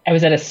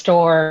was at a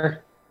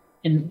store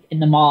in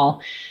the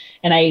mall,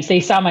 and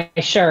they saw my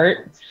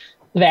shirt,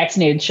 the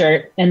vaccinated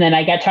shirt, and then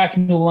I got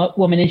talking to a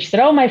woman, and she said,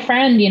 "Oh, my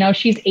friend,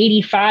 she's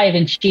 85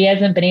 and she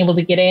hasn't been able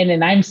to get in,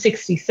 and I'm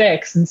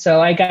 66, and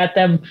so I got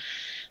them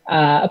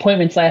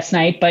appointments last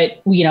night."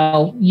 But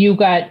you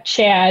got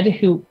Chad,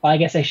 who, well, I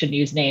guess I shouldn't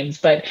use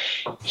names, but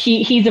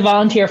he's a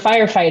volunteer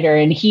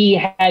firefighter, and he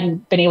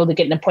hadn't been able to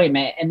get an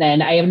appointment. And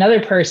then I have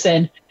another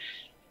person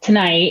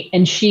tonight,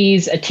 and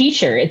she's a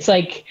teacher. It's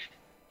like,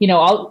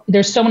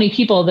 there's so many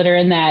people that are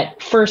in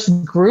that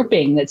first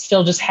grouping that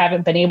still just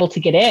haven't been able to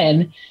get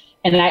in.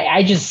 And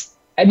I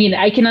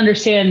can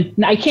understand,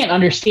 I can't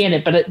understand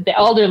it, but the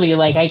elderly,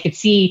 like, I could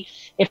see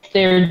if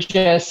they're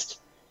just,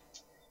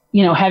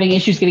 having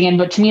issues getting in.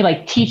 But to me,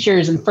 like,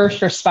 teachers and first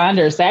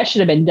responders, that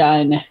should have been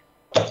done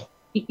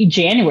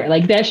January.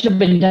 Like that should have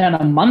been done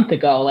a month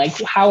ago.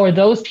 Like how are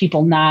those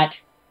people not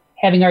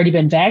having already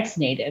been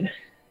vaccinated?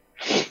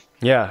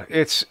 Yeah,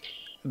 it's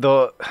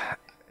a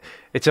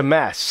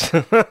mess.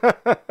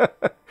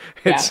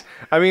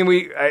 I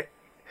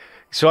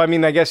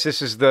mean, I guess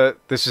this is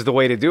the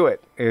way to do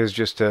it, is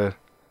just to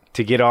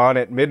get on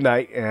at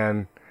midnight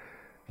and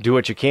do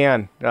what you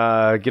can.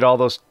 Get all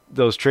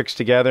those tricks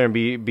together and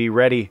be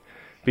ready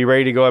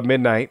to go at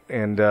midnight,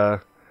 and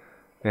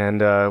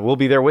we'll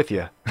be there with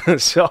you.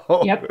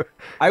 So yep.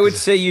 I would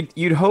say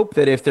you'd hope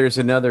that if there's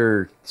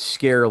another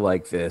scare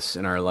like this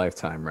in our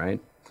lifetime, right?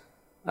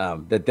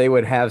 That they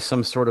would have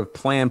some sort of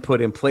plan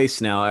put in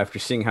place now after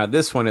seeing how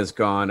this one has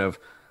gone of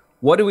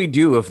what do we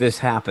do if this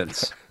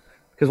happens?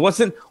 Because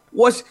wasn't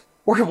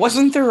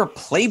there a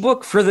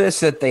playbook for this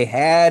that they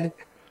had,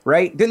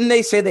 right? Didn't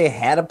they say they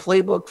had a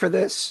playbook for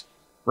this,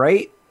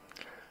 right?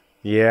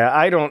 Yeah,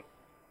 I don't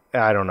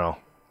know.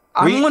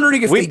 I'm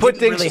wondering if we they put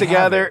didn't things really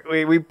together.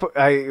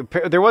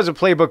 There was a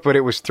playbook, but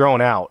it was thrown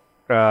out.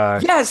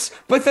 Yes,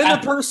 but then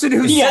the person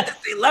who said that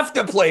they left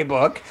a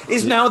playbook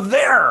is now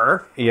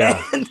there.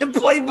 Yeah, and the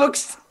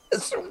playbook's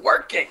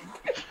working.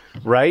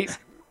 Right?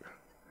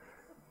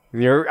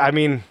 I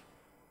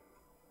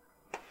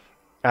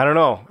don't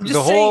know.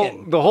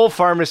 The whole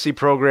pharmacy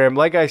program,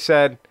 like I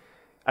said,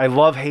 I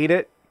hate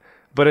it,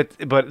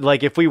 but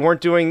like if we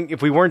weren't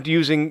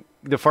using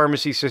the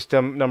pharmacy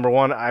system, number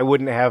one, I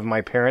wouldn't have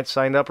my parents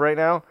signed up right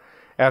now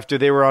after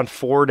they were on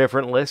 4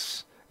 different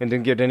lists and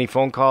didn't get any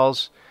phone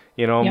calls.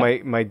 You know,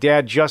 my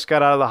dad just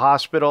got out of the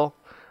hospital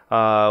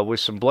with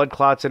some blood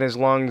clots in his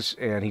lungs,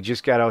 and he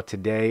just got out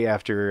today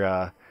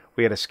after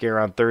we had a scare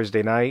on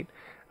Thursday night.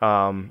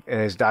 And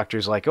his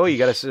doctor's like, "Oh, you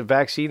got a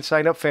vaccine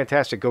signed up?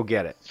 Fantastic, go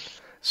get it."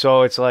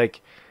 So it's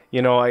like,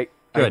 you know, I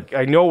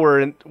know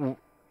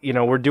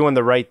we're doing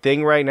the right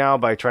thing right now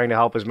by trying to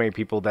help as many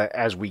people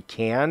as we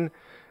can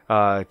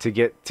to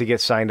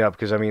get signed up.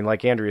 Because I mean,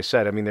 like Andrea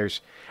said, I mean,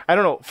 I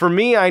don't know. For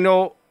me, I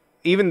know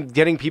even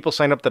getting people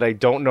signed up that I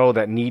don't know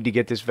that need to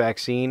get this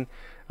vaccine.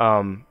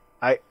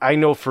 I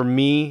know for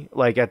me,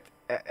 like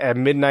at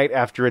midnight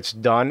after it's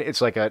done, it's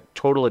like a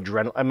total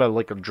adrenaline. I'm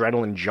like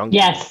adrenaline junkie.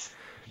 Yes.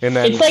 And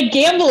then, it's like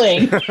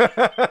gambling.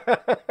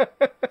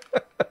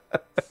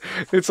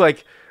 It's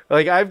like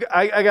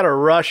I got a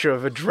rush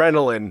of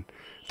adrenaline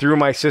through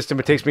my system.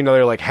 It takes me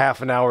another like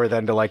half an hour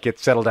then to like get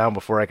settled down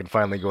before I can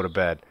finally go to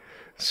bed.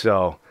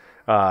 But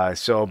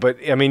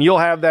I mean, you'll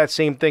have that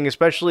same thing,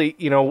 especially,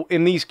 you know,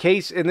 in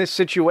this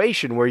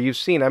situation where you've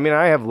seen, I mean,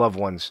 I have loved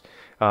ones,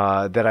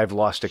 that I've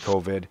lost to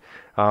COVID.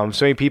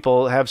 So many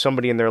people have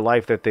somebody in their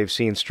life that they've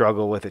seen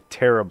struggle with it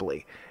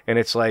terribly. And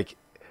it's like,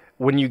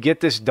 when you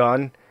get this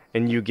done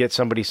and you get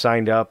somebody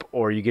signed up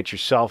or you get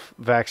yourself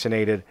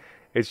vaccinated,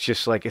 it's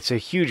just like, it's a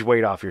huge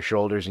weight off your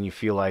shoulders and you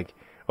feel like,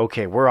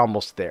 okay, we're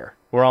almost there.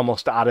 We're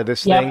almost out of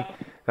this thing.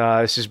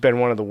 This has been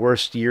one of the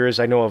worst years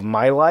I know of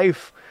my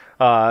life.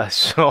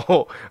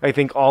 So I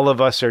think all of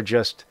us we're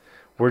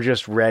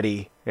just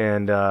ready,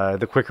 and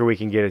the quicker we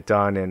can get it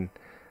done, and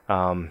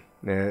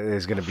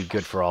is going to be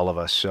good for all of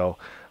us. So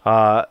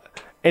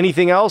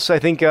anything else? I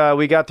think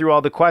we got through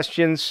all the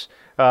questions.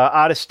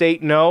 Out of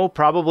state, no.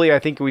 Probably I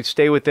think we'd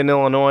stay within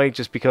Illinois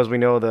just because we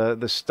know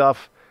the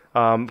stuff.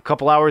 A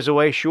couple hours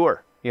away,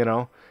 sure. You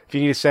know, if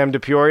you need to send them to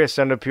Peoria,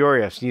 send them to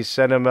Peoria. If you need to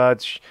send them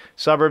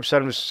suburbs,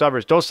 send them to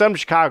suburbs. Don't send them to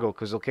Chicago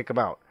because they'll kick them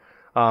out.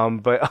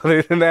 But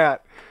other than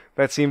that,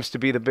 that seems to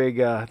be the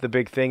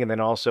big thing. And then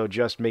also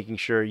just making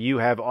sure you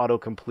have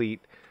autocomplete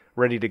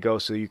ready to go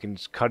so you can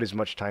cut as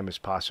much time as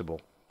possible.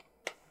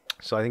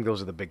 So I think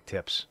those are the big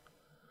tips,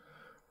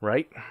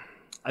 right?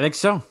 I think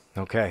so.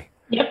 Okay.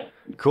 Yep.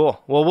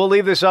 Cool. Well, we'll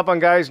leave this up on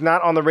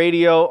not on the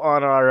radio,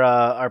 on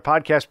our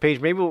podcast page.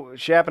 Maybe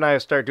Shap and I will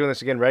start doing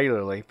this again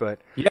regularly. But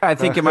yeah, I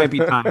think it might be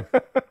time.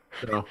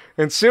 So.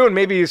 And soon,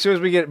 maybe as soon as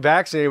we get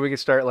vaccinated, we can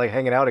start like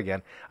hanging out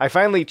again. I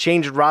finally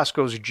changed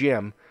Roscoe's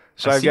gym,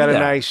 so I've got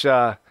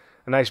a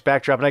nice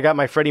backdrop, and I got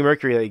my Freddie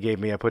Mercury that he gave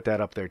me. I put that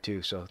up there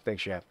too. So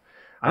thanks, Shap.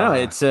 I know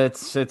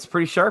it's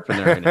pretty sharp in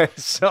there right now.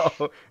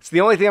 So it's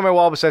the only thing on my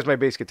wall besides my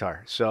bass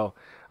guitar. So.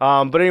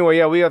 But anyway,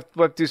 yeah, we have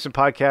to do some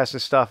podcasts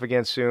and stuff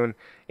again soon.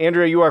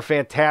 Andrea, you are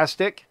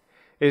fantastic.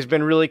 It has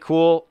been really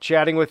cool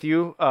chatting with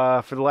you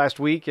for the last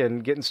week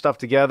and getting stuff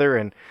together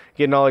and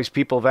getting all these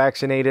people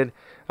vaccinated.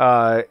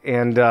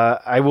 And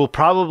I will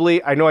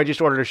probably, I know I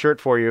just ordered a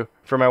shirt for you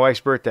for my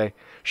wife's birthday.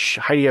 Shh,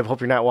 Heidi, I hope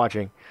you're not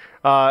watching.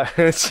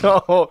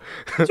 So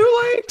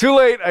too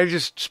late. I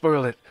just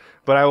spoiled it.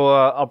 But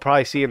I'll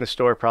probably see you in the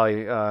store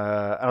probably,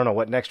 I don't know,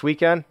 what, next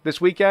weekend?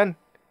 This weekend?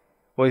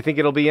 What do you think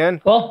it'll be in?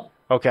 Cool.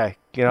 Okay,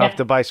 I'll have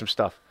to buy some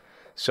stuff.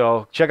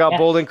 So check out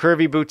Bold and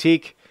Curvy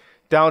Boutique,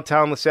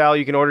 downtown LaSalle.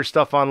 You can order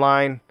stuff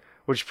online,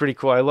 which is pretty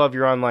cool. I love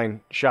your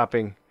online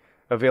shopping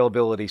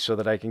availability so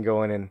that I can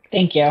go in and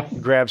thank you.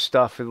 Grab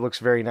stuff. It looks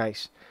very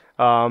nice.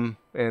 And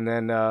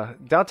then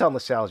downtown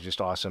LaSalle is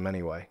just awesome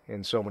anyway,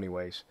 in so many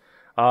ways.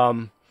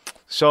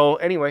 So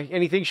anyway,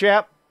 anything,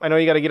 Shap? I know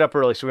you got to get up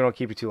early, so we don't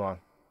keep you too long.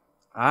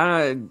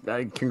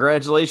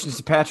 Congratulations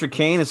to Patrick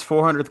Kane, his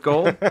 400th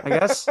goal, I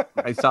guess.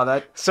 I saw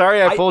that.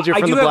 Sorry, I pulled you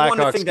from the Blackhawks. I do have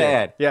one thing to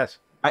add. Yes.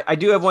 I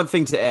do have one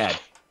thing to add.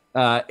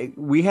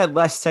 We had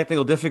less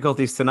technical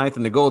difficulties tonight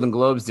than the Golden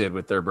Globes did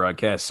with their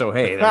broadcast. So,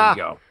 hey, there you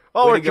go.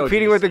 Oh, we're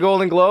competing with the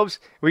Golden Globes?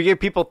 We gave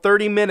people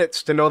 30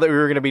 minutes to know that we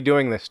were going to be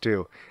doing this,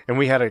 too. And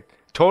we had a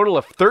total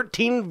of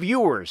 13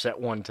 viewers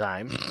at one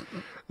time.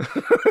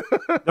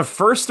 The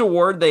first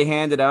award they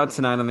handed out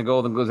tonight on the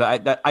Golden Globes,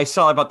 I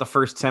saw about the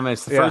first 10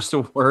 minutes. The first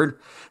award,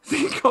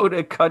 they go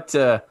to cut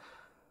to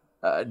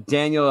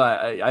Daniel.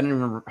 I don't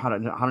remember I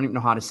don't even know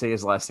how to say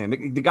his last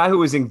name. The guy who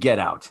was in Get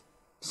Out.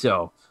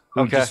 So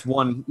who just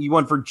won. He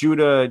won for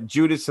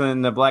Judas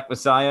and the Black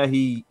Messiah.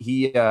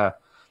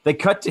 They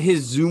cut to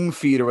his Zoom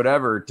feed or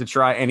whatever to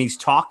try, and he's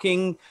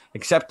talking,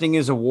 accepting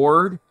his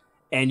award.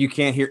 And you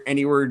can't hear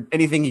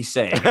anything he's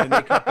saying. And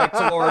they cut back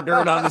to Laura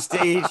Dern on the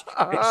stage.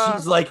 And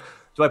she's like,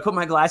 do I put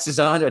my glasses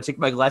on? Do I take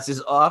my glasses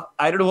off?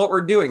 I don't know what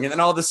we're doing. And then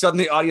all of a sudden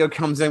the audio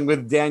comes in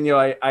with Daniel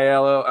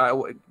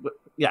Aiello.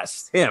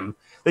 Yes, him.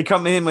 They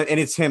come in and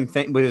it's him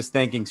with his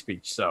thanking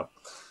speech. So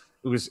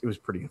it was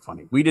pretty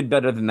funny. We did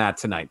better than that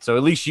tonight. So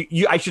at least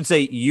I should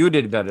say you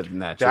did better than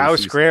that. Yeah, I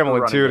was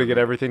scrambling too to get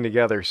everything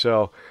together.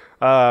 So,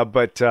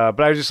 but I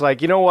was just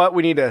like, you know what?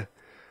 We need to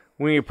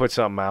put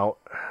something out.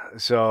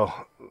 So,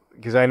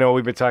 because I know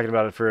we've been talking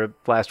about it for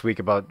last week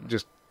about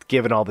just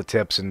giving all the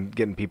tips and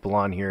getting people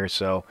on here.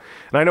 So,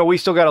 and I know we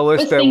still got a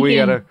list that we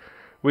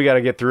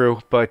gotta get through,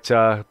 but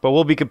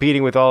we'll be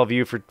competing with all of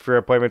you for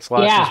appointment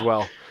slots as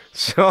well.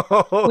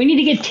 So we need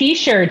to get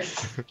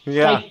T-shirts,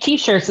 like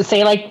T-shirts to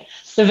say like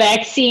the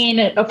vaccine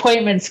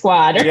appointment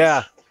squad.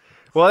 Yeah.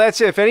 Well,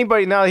 that's it. If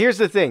anybody, now here's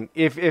the thing: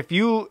 if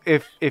you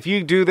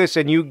do this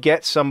and you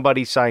get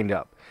somebody signed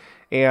up,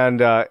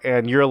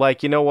 and you're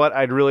like, you know what,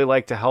 I'd really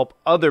like to help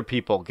other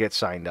people get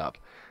signed up.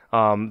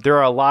 There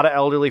are a lot of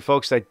elderly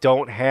folks that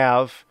don't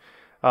have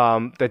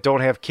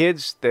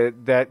kids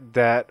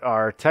that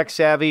are tech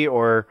savvy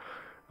or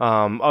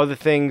other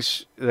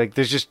things. Like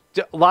there's just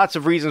lots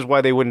of reasons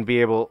why they wouldn't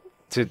be able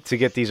to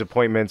get these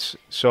appointments.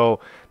 So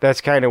that's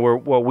kind of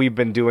what we've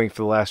been doing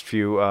for the last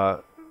few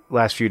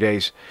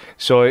days.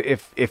 So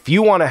if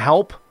you want to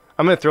help,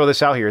 I'm going to throw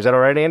this out here. Is that all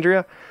right,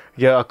 Andrea?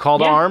 Yeah, a call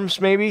to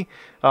arms maybe.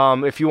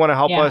 If you want to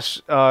help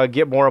us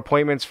get more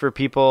appointments for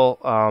people,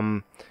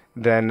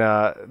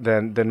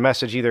 then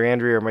message either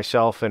Andrea or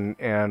myself,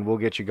 and we'll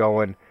get you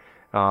going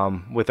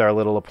with our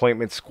little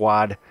appointment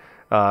squad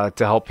to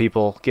help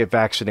people get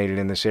vaccinated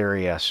in this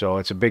area. So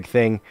it's a big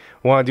thing.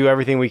 We want to do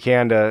everything we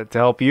can to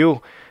help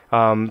you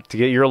to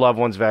get your loved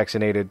ones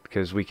vaccinated,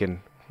 because we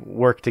can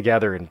work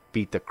together and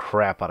beat the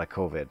crap out of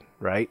COVID,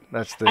 right?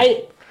 That's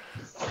the...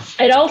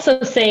 I'd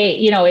also say,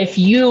 if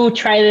you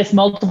try this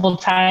multiple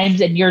times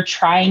and you're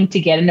trying to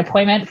get an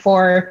appointment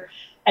for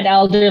an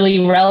elderly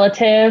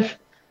relative,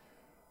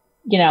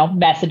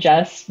 message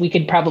us. We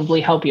could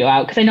probably help you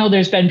out. Because I know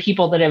there's been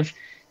people that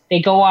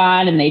they go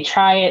on and they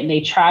try it, and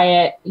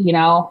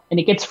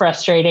it gets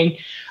frustrating.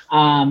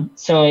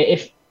 So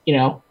if,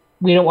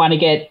 we don't want to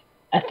get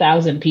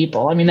 1,000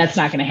 people. I mean, that's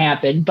not going to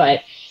happen.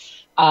 But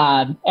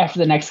after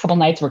the next couple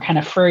nights, we're kind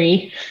of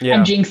free. Yeah.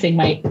 I'm jinxing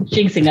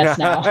us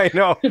now. I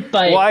know.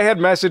 But well, I had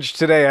messaged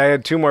today. I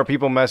had 2 more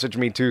people message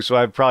me too, so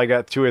I've probably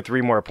got 2 or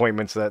 3 more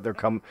appointments that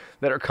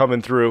are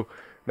coming through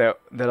that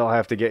I'll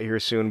have to get here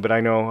soon. But I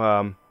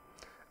know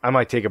I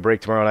might take a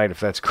break tomorrow night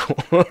if that's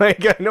cool. I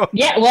know.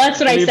 Yeah, well, that's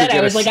what I said.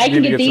 I was like, I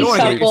can get these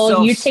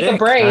couple. You take a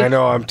break. I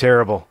know I'm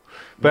terrible,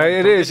 but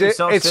it's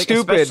sick,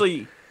 stupid.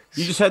 Especially,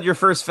 you just had your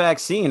first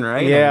vaccine,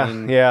 right?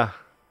 Yeah.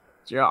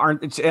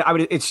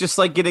 It's just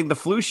like getting the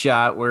flu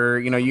shot, where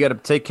you got to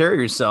take care of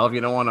yourself.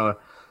 You don't want to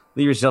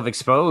leave yourself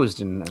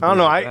exposed. And I don't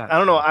know. I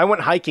don't know. I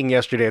went hiking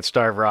yesterday at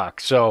Starved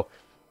Rock, so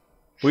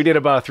we did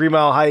about a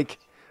 3-mile hike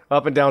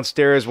up and down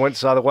stairs. Went and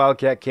saw the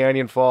Wildcat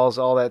Canyon Falls,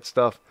 all that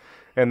stuff,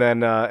 and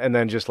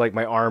then just like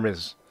my arm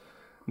is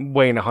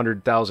weighing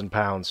 100,000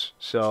 pounds.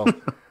 So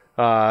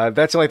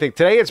that's the only thing.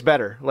 Today it's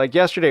better. Like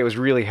yesterday, it was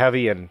really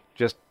heavy and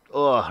just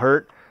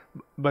hurt,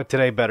 but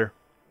today better.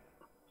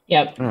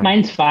 Yep,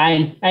 mine's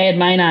fine. I had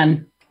mine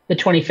on the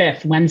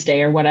 25th,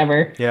 Wednesday or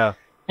whatever. Yeah.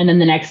 And then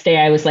the next day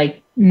I was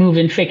like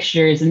moving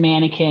fixtures and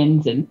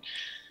mannequins,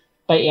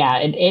 but yeah,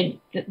 it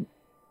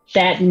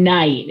that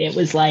night it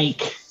was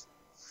like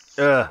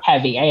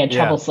heavy. I had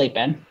trouble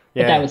sleeping,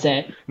 but that was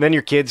it. And then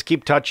your kids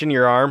keep touching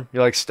your arm.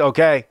 You're like,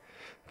 okay,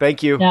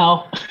 thank you.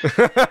 No,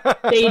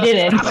 they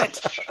didn't.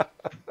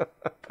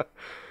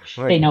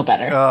 They know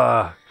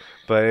better.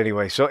 But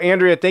anyway, so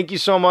Andrea, thank you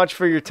so much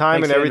for your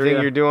time and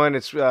everything you're doing.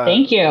 It's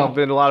thank you. It's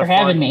been a lot of fun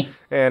for having me.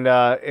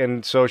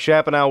 And so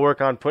Shap and I will work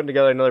on putting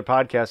together another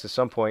podcast at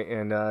some point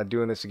and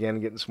doing this again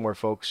and getting some more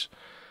folks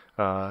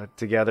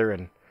together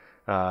and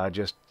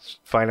just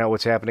find out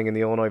what's happening in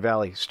the Illinois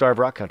Valley, Starved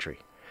Rock country.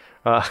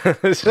 I'm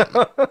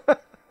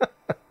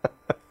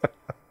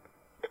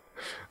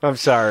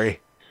sorry.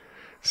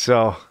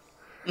 So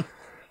I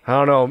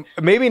don't know.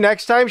 Maybe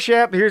next time,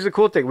 Shap. Here's the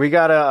cool thing: we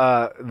got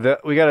a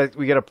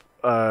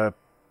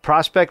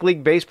Prospect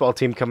League baseball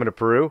team coming to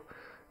Peru,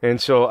 And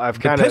so I've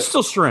kind of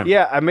pistol shrimp.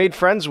 Yeah, I made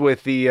friends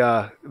with the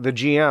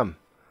GM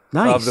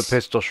of the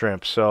Pistol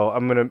Shrimp. So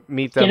I'm gonna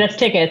meet them. Get us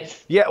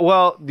tickets. Yeah,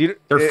 well, they're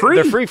free.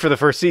 They're free for the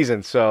first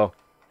season. So.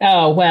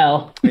 Oh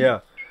well. Yeah.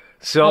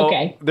 So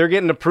okay. They're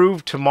getting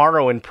approved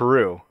tomorrow in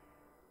Peru.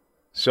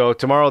 So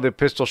tomorrow the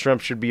Pistol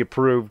Shrimp should be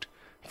approved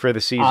for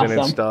the season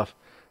and stuff.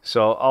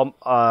 So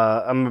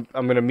I'm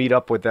gonna meet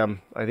up with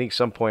them. I think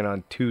some point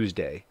on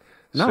Tuesday.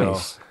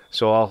 Nice.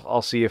 So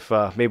I'll see if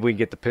maybe we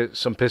can get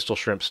some Pistol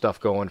Shrimp stuff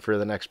going for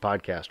the next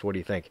podcast. What do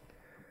you think?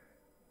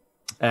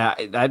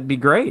 That'd be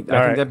great.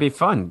 I think that'd be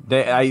fun.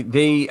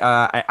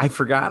 I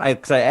forgot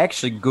because I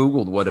actually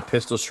Googled what a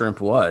pistol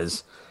shrimp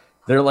was.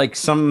 They're like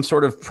some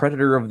sort of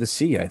predator of the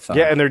sea, I thought.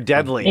 Yeah, and they're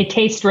deadly. They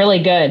taste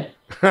really good.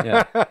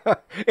 Yeah.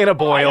 In a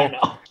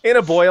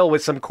boil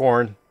with some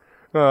corn,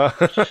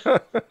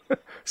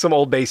 some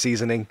Old Bay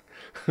seasoning.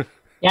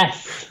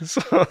 Yes.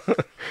 All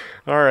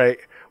right.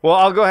 Well,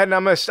 I'll go ahead and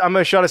I'm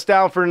gonna shut us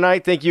down for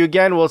tonight. Thank you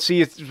again. We'll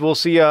see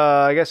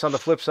I guess on the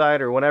flip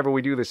side or whenever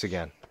we do this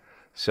again.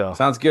 So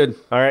sounds good.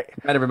 All right.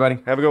 Good night, everybody.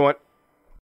 Have a good one.